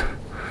expense.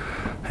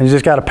 And you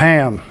just got to pay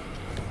them.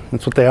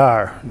 That's what they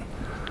are.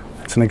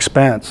 It's an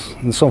expense.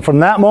 And so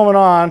from that moment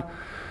on,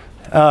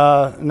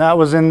 and that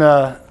was in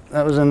the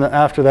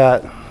after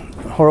that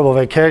horrible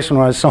vacation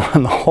where I was so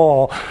in the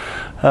hole,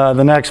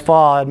 the next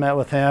fall I'd met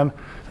with him.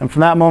 And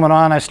from that moment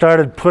on, I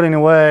started putting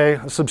away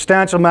a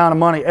substantial amount of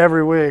money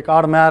every week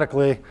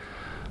automatically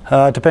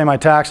to pay my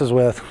taxes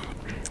with.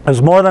 It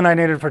was more than I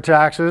needed for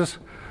taxes,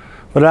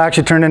 but it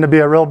actually turned into be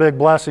a real big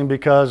blessing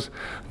because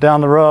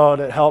down the road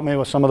it helped me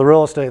with some of the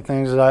real estate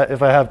things that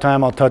if I have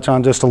time, I'll touch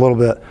on just a little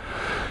bit.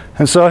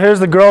 And so here's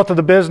the growth of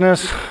the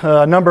business,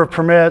 number of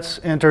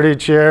permits entered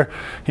each year.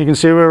 You can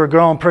see we were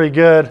growing pretty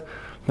good,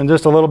 and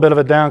just a little bit of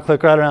a down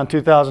click right around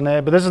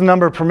 2008. But this is the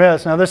number of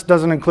permits. Now this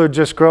doesn't include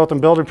just growth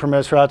and building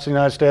permits throughout the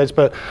United States,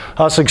 but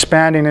us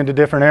expanding into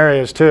different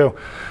areas too.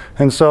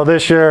 And so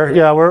this year,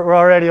 yeah, we're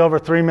already over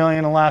 3 million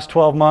in the last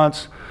 12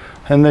 months.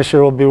 And this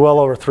year will be well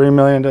over 3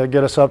 million to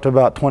get us up to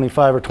about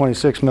 25 or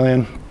 26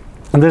 million.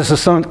 And this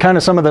is kind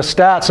of some of the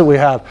stats that we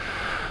have.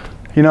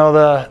 You know,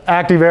 the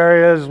active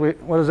areas,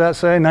 what does that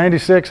say?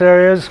 96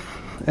 areas.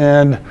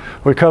 And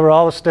we cover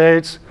all the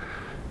states.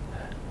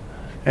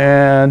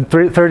 And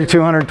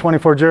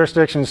 3,224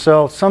 jurisdictions.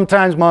 So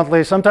sometimes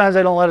monthly, sometimes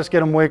they don't let us get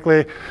them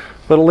weekly,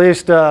 but at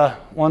least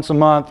once a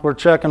month we're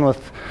checking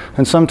with,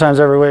 and sometimes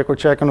every week we're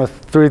checking with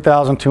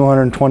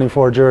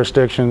 3,224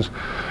 jurisdictions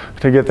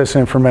to get this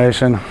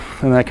information.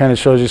 And that kind of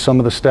shows you some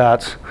of the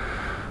stats.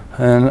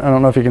 And I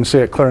don't know if you can see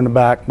it clear in the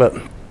back, but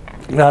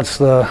that's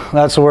the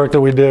work that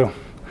we do.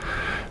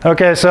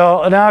 Okay,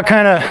 so now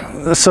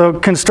so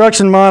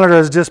Construction Monitor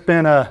has just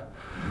been a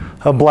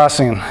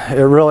blessing.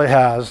 It really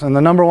has. And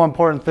the number one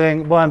important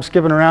thing, well, I'm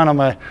skipping around on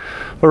but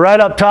right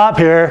up top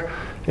here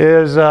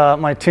is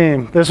my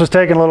team. This was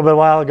taken a little bit a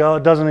while ago.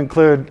 It doesn't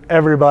include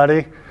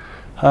everybody,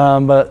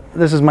 but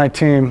this is my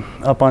team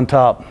up on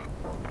top,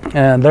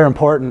 and they're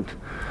important.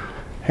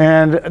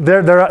 And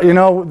they're you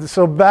know,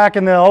 so back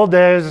in the old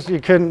days, you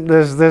couldn't,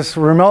 this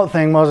remote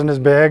thing wasn't as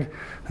big,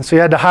 and so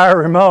you had to hire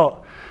a remote.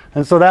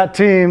 And so that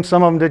team,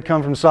 some of them did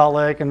come from Salt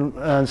Lake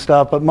and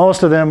stuff, but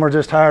most of them were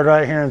just hired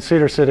right here in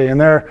Cedar City,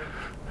 and they're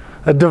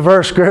a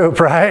diverse group,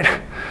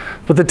 right?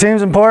 But the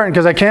team's important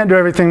because I can't do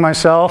everything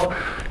myself.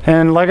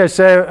 And like I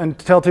say,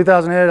 until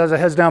 2008, I was a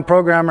heads down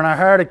programmer, and I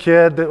hired a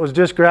kid that was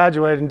just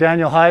graduating,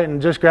 Daniel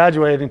Heighton, just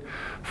graduating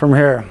from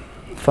here.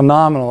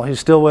 Phenomenal. He's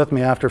still with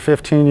me after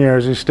 15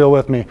 years. He's still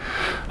with me.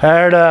 I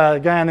hired a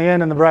guy on the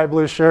end in the bright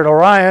blue shirt,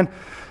 Orion.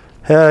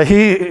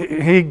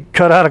 He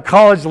cut out of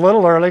college a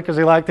little early because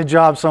he liked the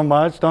job so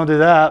much. Don't do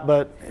that,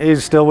 but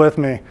he's still with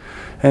me.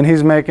 And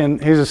he's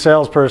a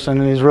salesperson,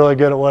 and he's really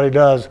good at what he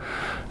does.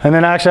 And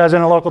then actually I was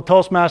in a local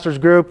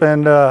Toastmasters group,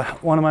 and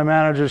one of my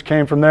managers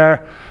came from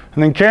there.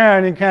 And then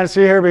Karen, you can kind of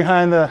see her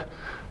behind the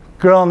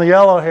girl in the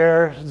yellow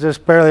hair,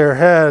 just barely her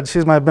head.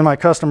 She's been my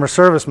customer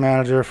service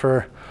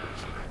manager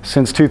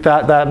since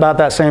about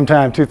that same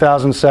time,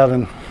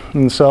 2007.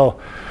 And so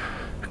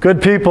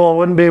good people,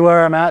 wouldn't be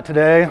where I'm at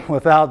today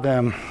without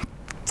them.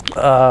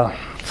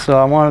 So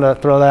I wanted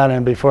to throw that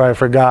in before I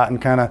forgot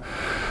and kind of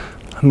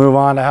move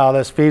on to how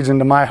this feeds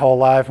into my whole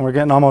life. And we're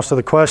getting almost to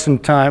the question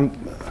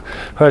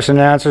and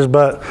answers.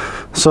 But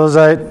so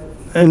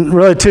and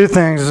really two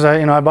things.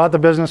 I bought the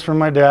business from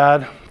my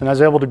dad, and I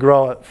was able to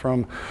grow it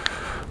from,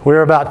 we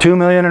were about 2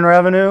 million in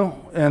revenue,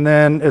 and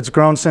then it's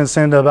grown since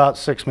then to about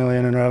 6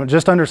 million in revenue,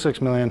 just under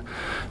 6 million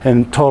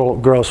in total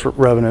gross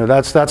revenue.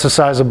 That's the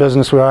size of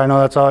business we are. I know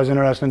that's always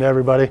interesting to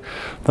everybody.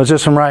 But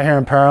just from right here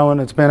in Parowan,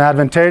 it's been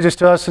advantageous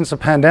to us since the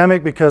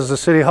pandemic because the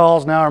city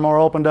halls now are more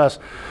open to us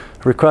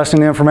requesting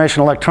the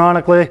information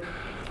electronically.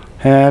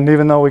 And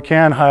even though we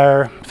can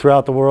hire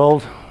throughout the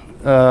world,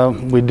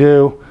 we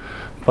do.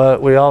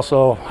 But we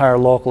also hire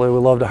locally. We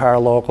love to hire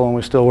local, and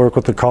we still work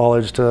with the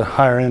college to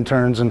hire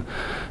interns and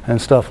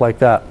stuff like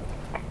that.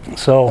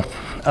 So,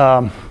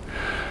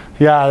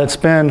 yeah, it's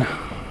been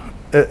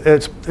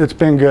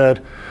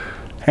good.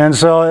 And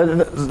so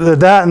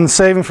that and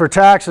saving for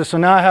taxes. So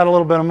now I had a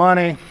little bit of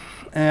money,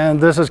 and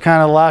this is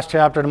kind of the last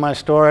chapter to my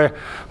story. A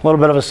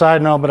little bit of a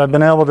side note, but I've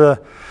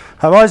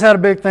always had a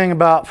big thing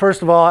about,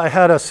 first of all, I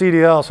had a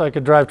CDL so I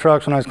could drive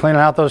trucks. When I was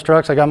cleaning out those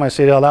trucks, I got my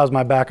CDL. That was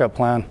my backup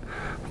plan,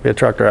 be a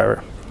truck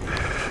driver.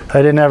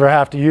 I didn't ever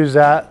have to use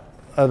that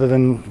other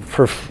than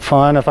for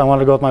fun if I wanted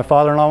to go with my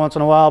father-in-law once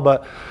in a while,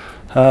 but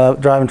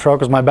driving truck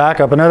was my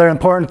backup. Another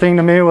important thing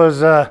to me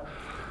was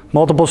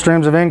multiple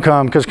streams of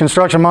income, because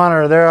Construction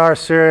Monitor, there are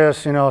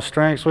serious,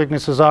 strengths,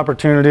 weaknesses,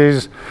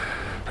 opportunities,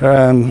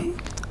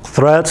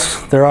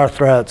 threats. There are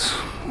threats,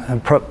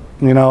 and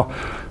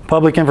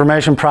public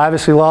information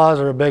privacy laws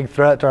are a big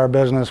threat to our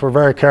business. We're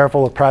very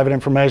careful with private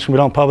information. We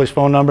don't publish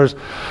phone numbers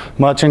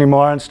much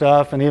anymore and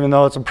stuff. And even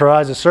though it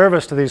provides a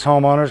service to these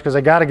homeowners, because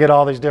they got to get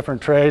all these different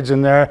trades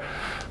in there,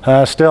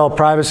 still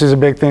privacy is a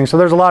big thing. So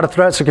there's a lot of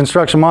threats to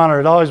Construction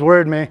Monitor. It always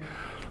worried me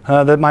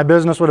that my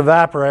business would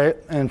evaporate.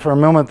 And for a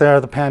moment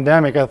there, the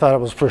pandemic, I thought it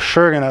was for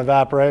sure going to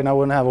evaporate and I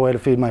wouldn't have a way to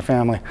feed my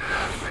family.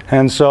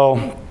 And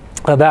so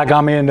that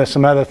got me into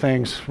some other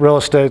things. Real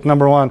estate,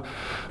 number one.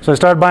 So I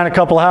started buying a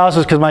couple of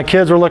houses because my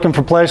kids were looking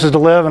for places to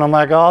live, and I'm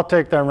like, oh, I'll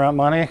take their rent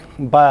money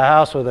and buy a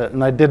house with it.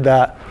 And I did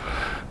that.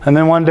 And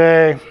then one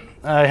day,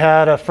 I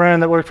had a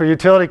friend that worked for a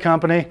utility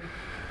company.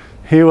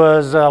 He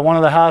was one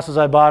of the houses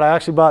I bought. I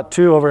actually bought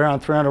 2 over here on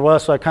 300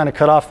 West, so I kind of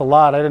cut off the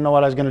lot. I didn't know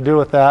what I was going to do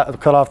with that,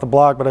 cut off the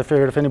block, but I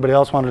figured if anybody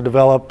else wanted to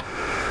develop,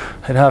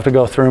 they'd have to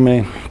go through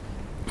me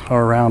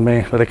or around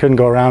me, but they couldn't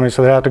go around me,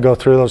 so they had to go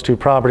through those 2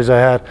 properties I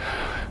had.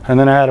 And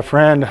then I had a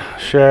friend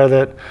share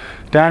that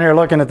down here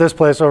looking at this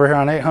place over here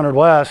on 800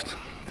 West,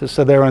 just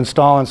said they were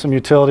installing some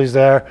utilities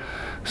there.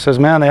 Says,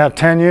 man, they have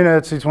 10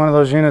 units. Each one of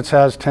those units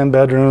has 10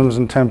 bedrooms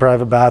and 10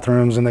 private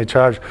bathrooms, and they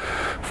charge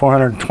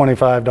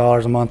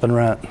 $425 a month in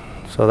rent.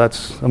 So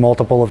that's a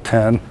multiple of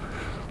 10.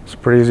 It's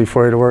pretty easy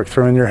for you to work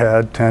through in your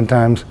head. 10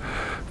 times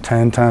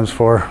 10 times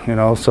 4, you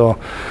know. So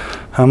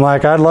I'm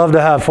like, I'd love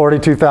to have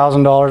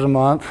 $42,000 a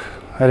month.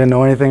 I didn't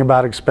know anything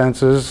about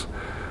expenses,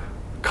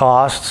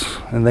 costs,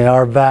 and they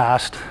are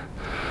vast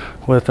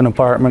with an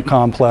apartment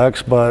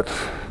complex. But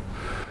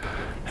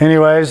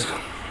anyways,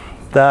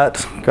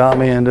 that got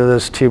me into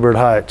this T-Bird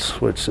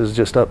Heights, which is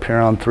just up here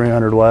on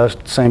 300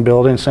 West. Same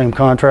building, same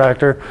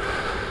contractor.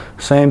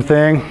 Same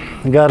thing.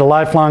 I got a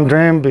lifelong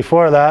dream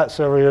before that.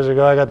 Several years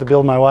ago, I got to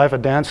build my wife a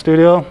dance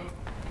studio.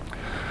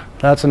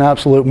 That's an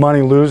absolute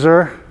money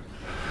loser,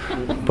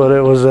 but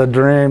it was a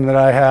dream that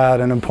I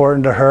had and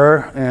important to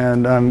her,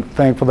 and I'm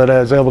thankful that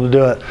I was able to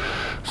do it.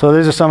 So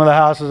these are some of the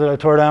houses that I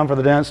tore down for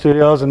the dance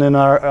studios, and then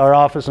our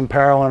office in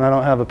Parowan. I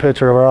don't have a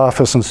picture of our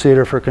office in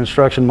Cedar for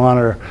Construction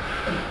Monitor.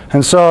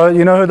 And so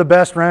you know who the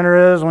best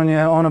renter is when you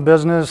own a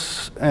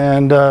business,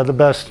 and the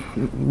best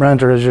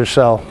renter is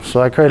yourself.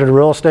 So I created a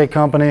real estate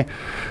company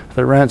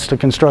that rents to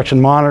Construction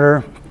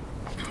Monitor,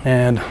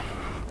 and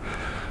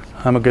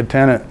I'm a good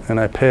tenant, and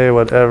I pay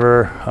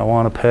whatever I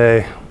want to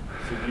pay.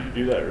 So do you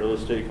do that real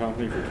estate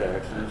company for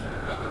taxes?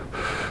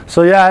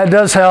 So yeah, it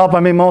does help. I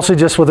mean, mostly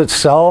just with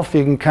itself.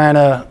 You can kind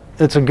of,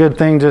 it's a good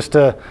thing just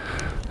to,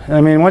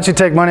 I mean, once you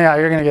take money out,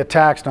 you're going to get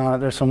taxed on it.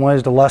 There's some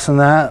ways to lessen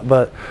that,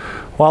 but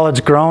while it's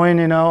growing,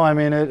 you know, I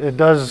mean, it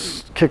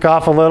does kick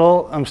off a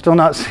little. I'm still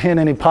not seeing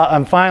any,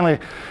 I'm finally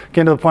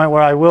getting to the point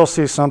where I will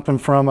see something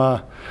from,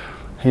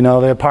 you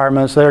know, the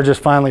apartments. They're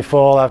just finally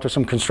full after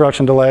some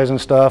construction delays and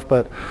stuff,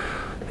 but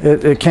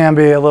it can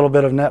be a little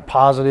bit of net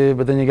positive,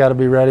 but then you got to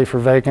be ready for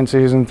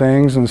vacancies and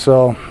things. And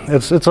so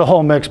it's a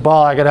whole mixed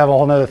ball. I could have a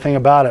whole nother thing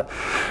about it,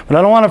 but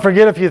I don't want to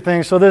forget a few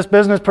things. So this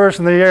Business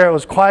Person of the Year, it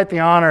was quite the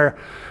honor,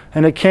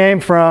 and it came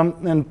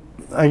from,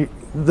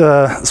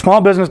 the Small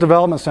Business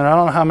Development Center. I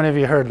don't know how many of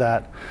you heard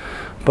that,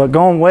 but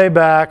going way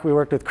back, we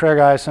worked with Craig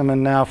Isom,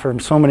 and now for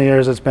so many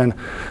years it's been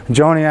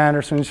Joni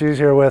Anderson. She's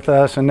here with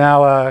us, and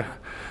now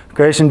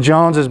Grayson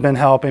Jones has been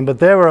helping, but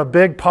they were a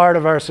big part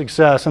of our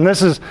success. And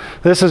this is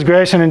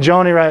Grayson and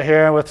Joni right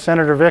here with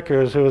Senator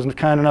Vickers, who was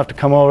kind enough to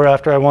come over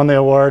after I won the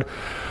award,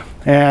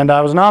 and I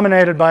was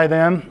nominated by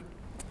them,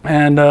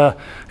 and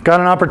got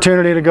an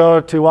opportunity to go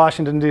to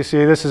Washington,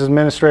 D.C. This is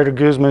Administrator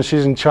Guzman.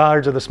 She's in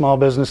charge of the Small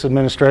Business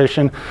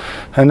Administration.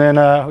 And then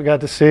we got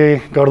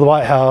to go to the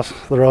White House,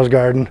 the Rose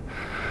Garden.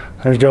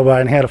 There's Joe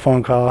Biden. He had a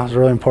phone call. It was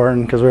really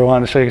important because we were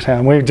wanting to shake his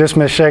hand. We just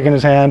missed shaking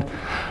his hand.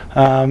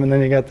 And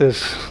then you got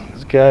this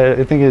guy,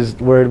 I think he's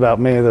worried about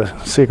me, the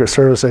Secret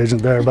Service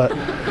agent there. But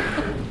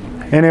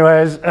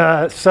anyways,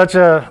 such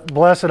a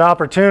blessed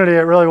opportunity.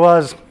 It really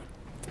was.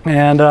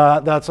 And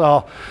that's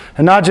all.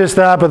 And not just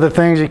that, but the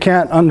things, you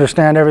can't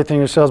understand everything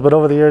yourselves, but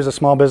over the years the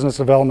Small Business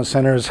Development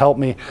Center has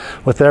helped me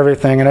with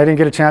everything. And I didn't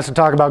get a chance to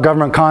talk about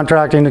government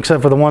contracting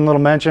except for the one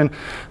little mention.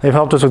 They've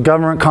helped us with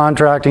government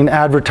contracting,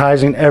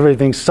 advertising,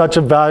 everything. Such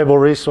a valuable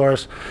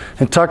resource.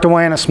 And tucked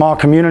away in a small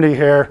community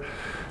here,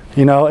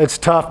 you know, it's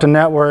tough to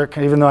network,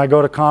 even though I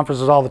go to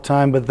conferences all the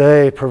time, but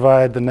they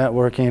provide the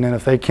networking, and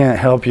if they can't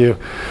help you,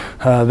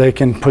 they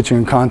can put you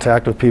in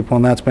contact with people,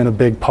 and that's been a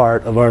big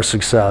part of our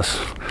success.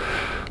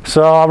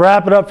 So I'll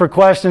wrap it up for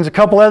questions. A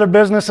couple other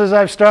businesses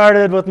I've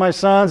started with my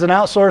sons, an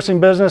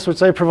outsourcing business, which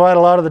they provide a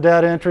lot of the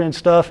data entry and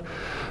stuff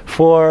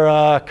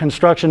for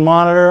Construction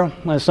Monitor.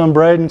 My son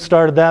Braden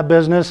started that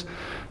business,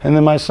 and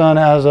then my son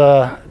has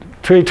a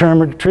tree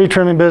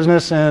trimming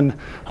business and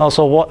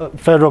also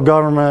federal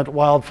government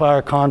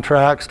wildfire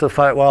contracts to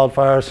fight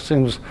wildfires.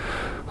 Seems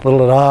a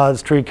little at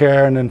odds, tree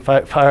care and then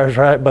fight fires,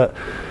 right? But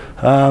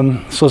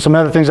so some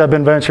other things I've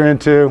been venturing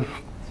into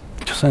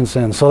since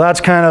then. So that's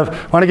kind of,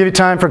 I want to give you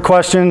time for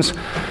questions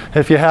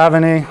if you have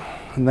any,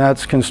 and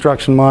that's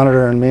Construction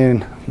Monitor and me.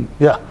 And,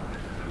 yeah.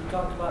 You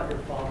talked about your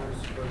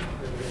father's first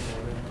dividend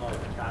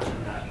of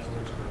cashing that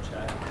original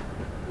check.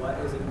 What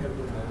is a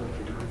pivotal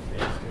moment that you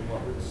faced, and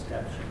what were the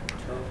steps you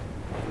took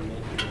in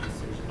making the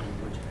decision on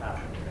which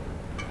path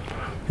to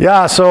take?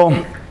 Yeah,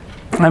 so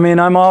I mean,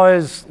 I'm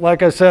always,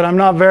 like I said, I'm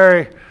not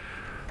very,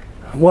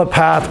 what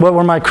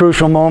were my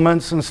crucial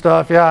moments and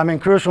stuff. Yeah, I mean,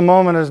 crucial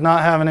moment is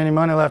not having any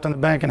money left in the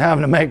bank and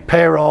having to make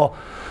payroll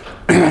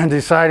and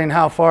deciding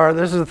how far.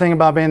 This is the thing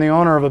about being the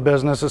owner of a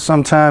business, is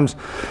sometimes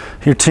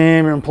your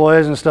team, your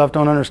employees and stuff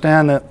don't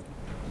understand that,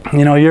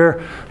 you know, you're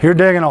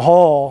digging a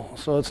hole,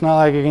 so it's not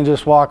like you can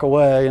just walk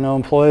away. You know,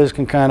 employees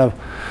can kind of,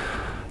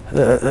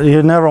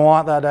 you'd never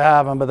want that to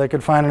happen, but they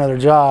could find another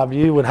job.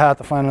 You would have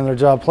to find another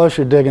job, plus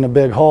you're digging a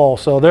big hole.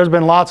 So there's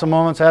been lots of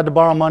moments I had to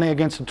borrow money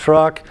against a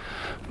truck.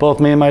 Both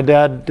me and my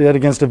dad did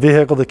against a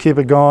vehicle to keep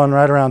it going,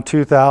 right around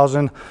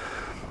 2000.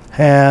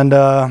 And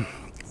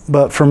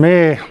but for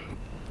me,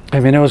 I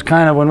mean, it was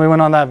kind of when we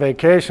went on that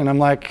vacation, I'm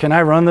like, can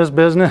I run this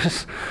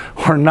business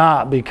or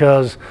not?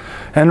 Because,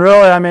 and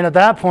really, I mean, at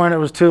that point, it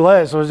was too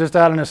late. So it was just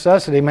out of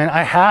necessity. Man,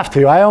 I have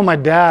to. I owe my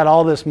dad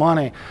all this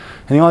money.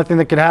 And the only thing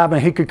that could happen,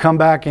 he could come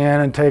back in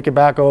and take it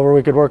back over.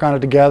 We could work on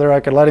it together. I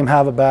could let him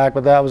have it back,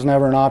 but that was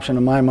never an option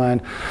in my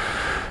mind.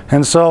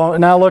 And so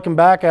now looking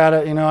back at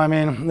it, you know, I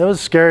mean, it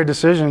was scary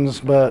decisions,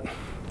 but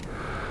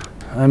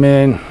I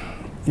mean,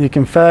 you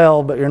can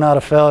fail, but you're not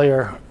a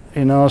failure,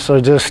 you know, so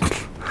just,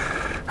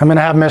 I'm going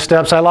to have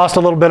missteps. I lost a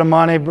little bit of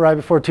money right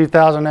before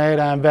 2008.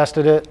 I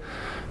invested it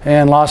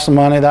and lost some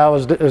money. It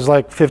was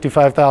like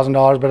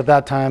 $55,000, but at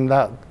that time,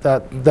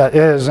 that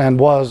is and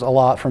was a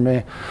lot for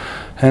me.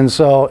 And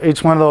so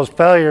each one of those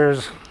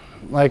failures,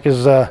 like,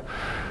 is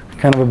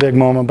kind of a big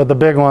moment. But the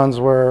big ones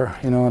were,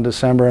 you know, in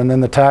December, and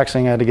then the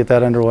taxing, I had to get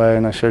that underway,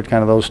 and I shared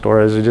kind of those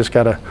stories. You just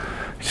gotta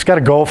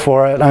go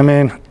for it. I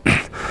mean,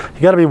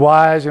 you got to be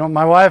wise. You know,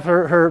 my wife,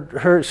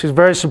 she's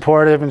very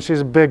supportive, and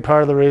she's a big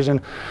part of the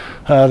reason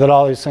that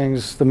all these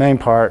things, the main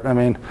part. I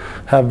mean,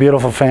 have a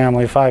beautiful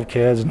family, 5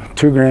 kids,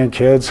 2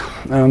 grandkids.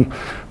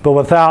 But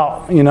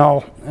without, you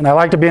know, and I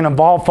like to be an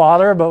involved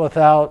father, but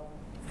without,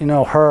 you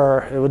know,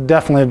 her, it would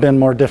definitely have been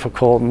more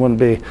difficult and wouldn't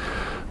be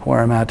where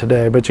I'm at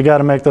today. But you got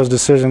to make those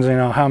decisions. You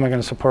know, how am I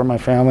going to support my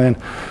family? And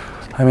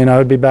I mean, I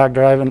would be back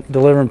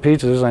delivering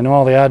pizzas. I know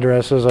all the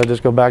addresses. I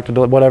just go back to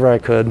whatever I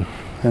could.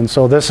 And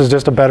so this is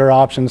just a better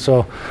option.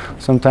 So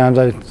sometimes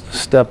I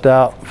stepped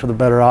out for the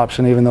better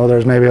option, even though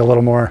there's maybe a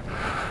little more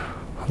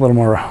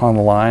on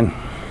the line.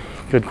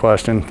 Good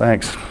question.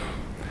 Thanks.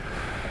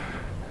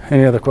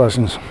 Any other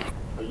questions?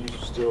 Are you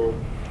still,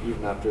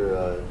 even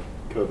after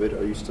COVID,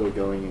 are you still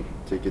going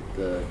to get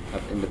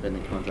have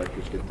independent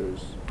contractors get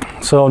those?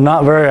 So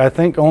not very. I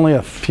think only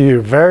a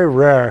few. Very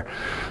rare,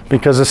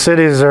 because the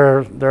cities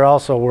they're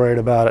also worried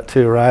about it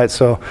too, right?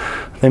 So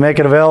they make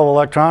it available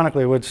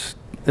electronically, which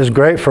is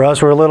great for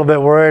us. We're a little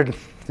bit worried,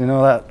 you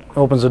know, that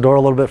opens the door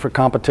a little bit for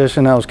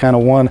competition. That was kind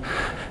of one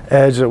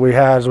edge that we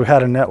had, is we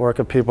had a network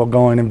of people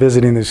going and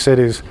visiting these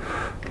cities.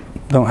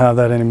 Don't have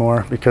that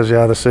anymore, because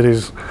yeah, the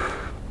cities,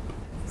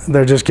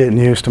 they're just getting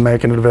used to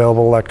making it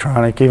available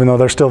electronic, even though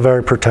they're still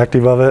very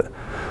protective of it.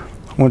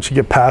 Once you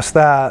get past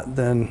that,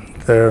 then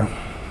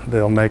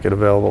they'll make it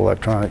available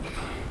electronic.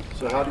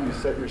 So how do you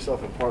set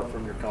yourself apart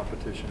from your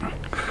competition?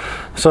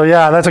 So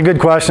yeah, that's a good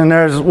question.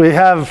 We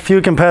have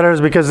few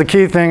competitors, because the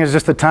key thing is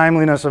just the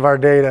timeliness of our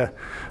data.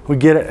 We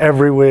get it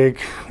every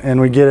week, and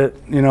we get it,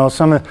 you know,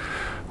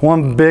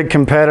 one big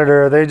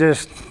competitor, they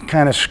just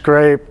kind of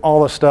scrape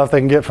all the stuff they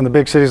can get from the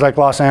big cities. Like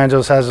Los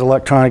Angeles has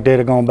electronic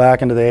data going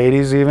back into the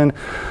 80s even.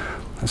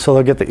 And so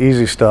they'll get the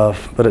easy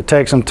stuff, but it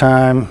takes some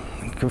time,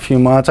 a few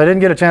months. I didn't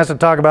get a chance to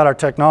talk about our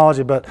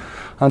technology, but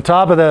on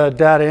top of the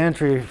data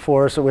entry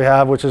force that we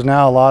have, which is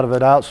now a lot of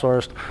it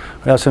outsourced,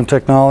 we have some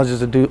technologies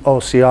to do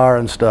OCR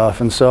and stuff.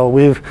 And so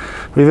we've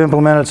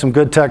implemented some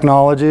good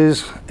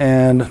technologies,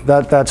 and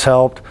that's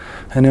helped.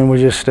 And then we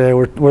just stay,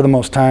 we're the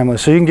most timely.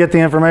 So you can get the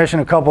information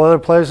a couple other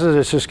places.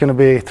 It's just going to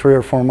be 3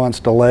 or 4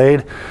 months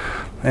delayed,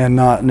 and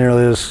not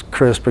nearly as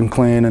crisp and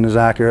clean and as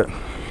accurate.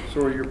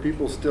 So are your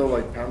people still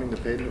like pounding the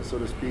pavement, so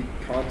to speak,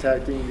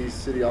 contacting these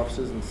city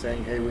offices and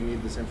saying, hey, we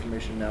need this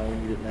information now, we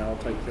need it now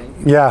type thing?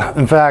 Yeah,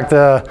 in fact,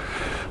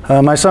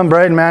 my son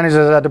Braden manages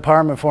that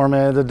department for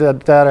me, the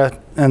data,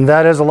 and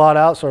that is a lot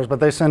outsourced, but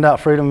they send out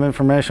Freedom of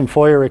Information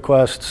FOIA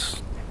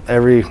requests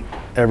every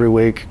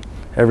week,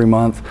 every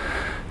month.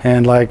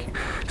 And like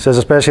it says,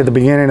 especially at the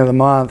beginning of the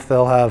month,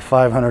 they'll have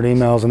 500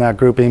 emails in that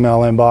group email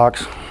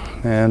inbox,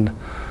 and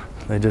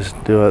they just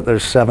do it.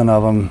 There's 7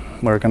 of them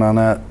working on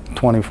that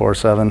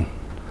 24/7,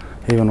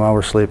 even while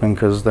we're sleeping,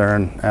 because they're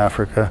in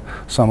Africa.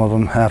 Some of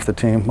them, half the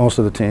team, most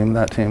of the team,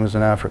 that team is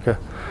in Africa.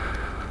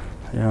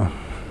 Yeah. Have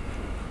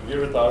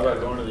you ever thought about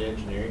going to the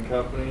engineering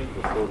company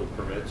before the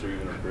permits are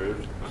even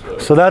approved?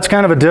 So that's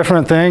kind of a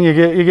different thing. You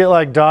get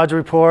like Dodge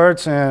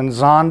Reports and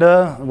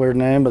Zonda, weird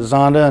name, but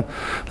Zonda.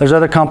 There's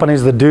other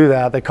companies that do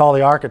that. They call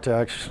the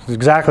architects,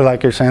 exactly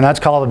like you're saying. That's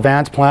called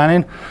advanced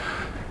planning.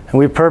 And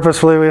we've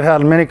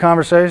had many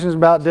conversations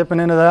about dipping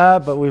into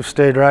that, but we've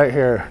stayed right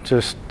here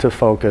just to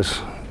focus,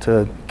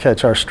 to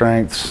catch our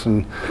strengths.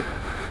 And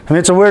I mean,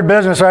 it's a weird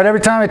business, right? Every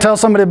time I tell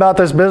somebody about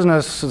this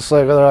business, it's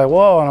like, they're like,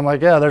 whoa, and I'm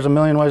like, yeah, there's a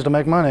million ways to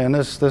make money, and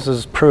this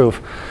is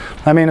proof.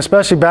 I mean,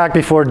 especially back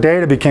before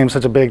data became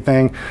such a big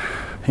thing.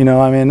 You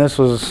know, I mean, this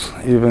was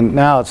even,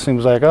 now it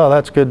seems like, oh,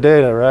 that's good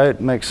data, right?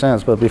 It makes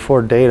sense, but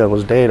before data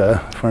was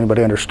data, before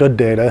anybody understood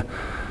data,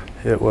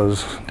 it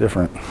was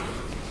different.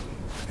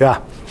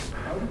 Yeah?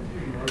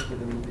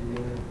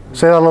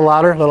 Say that a little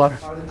louder, How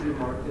did you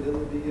market in the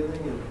beginning,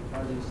 and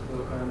how do you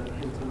still kind of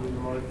continue to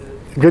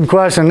market? Good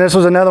question. This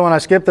was another one. I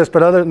skipped this,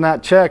 but other than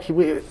that check,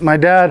 my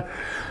dad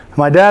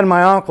My dad and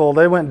my uncle,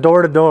 they went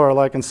door to door,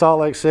 like in Salt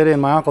Lake City,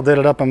 and my uncle did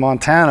it up in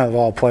Montana of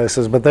all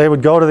places, but they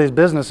would go to these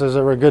businesses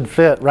that were a good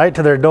fit right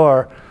to their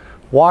door,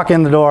 walk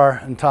in the door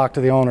and talk to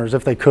the owners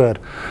if they could,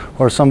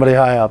 or somebody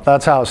high up.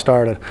 That's how it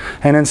started.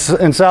 And in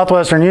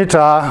southwestern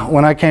Utah,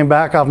 when I came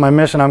back off my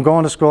mission, I'm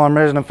going to school, I'm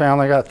raising a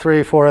family, I got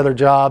 3, 4 other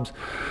jobs.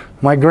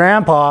 My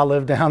grandpa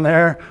lived down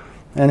there,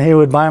 and he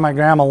would buy my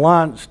grandma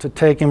lunch to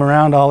take him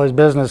around to all his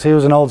business. He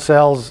was an old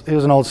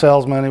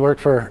salesman. He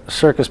worked for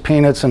Circus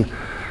Peanuts and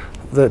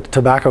the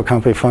tobacco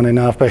company, funny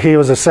enough, but he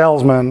was a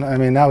salesman. I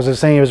mean, that was his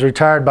thing. He was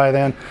retired by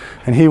then,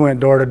 and he went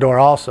door to door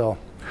also.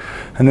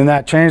 And then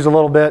that changed a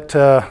little bit.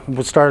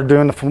 We started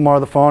doing more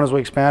of the phone as we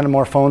expanded,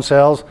 more phone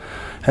sales.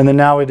 And then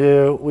now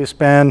we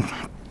spend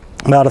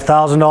about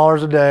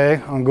 $1,000 a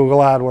day on Google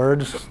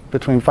AdWords,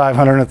 between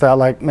 500 and 1,000,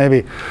 like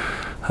maybe,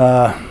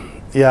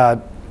 yeah,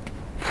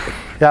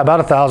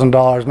 about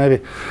 $1,000,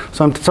 maybe.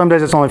 Some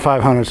days it's only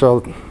 500,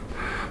 so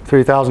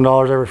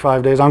 $3,000 every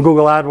 5 days on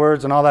Google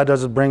AdWords, and all that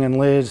does is bring in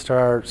leads to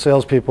our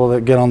salespeople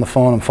that get on the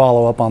phone and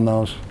follow up on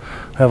those.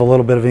 We have a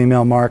little bit of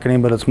email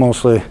marketing, but it's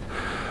mostly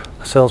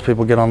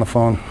salespeople get on the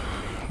phone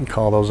and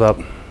call those up.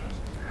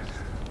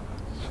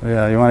 So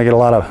yeah, you want to get a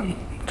lot of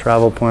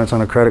travel points on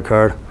a credit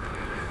card.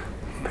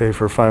 Pay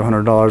for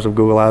 $500 of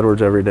Google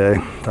AdWords every day,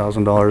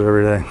 $1,000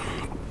 every day.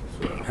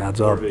 Adds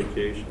up.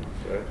 Vacations,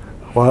 right?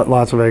 What?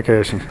 Lots of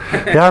vacations.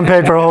 You haven't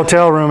paid for a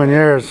hotel room in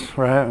years,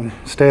 right? And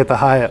stay at the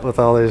Hyatt with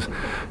all these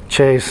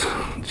Chase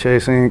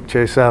Ink,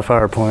 Chase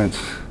Sapphire points.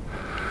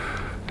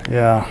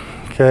 Yeah.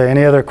 Okay.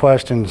 Any other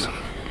questions?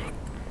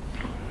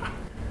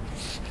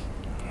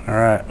 All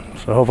right.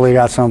 So hopefully you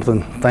got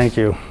something. Thank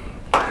you. Is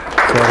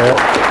that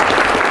it?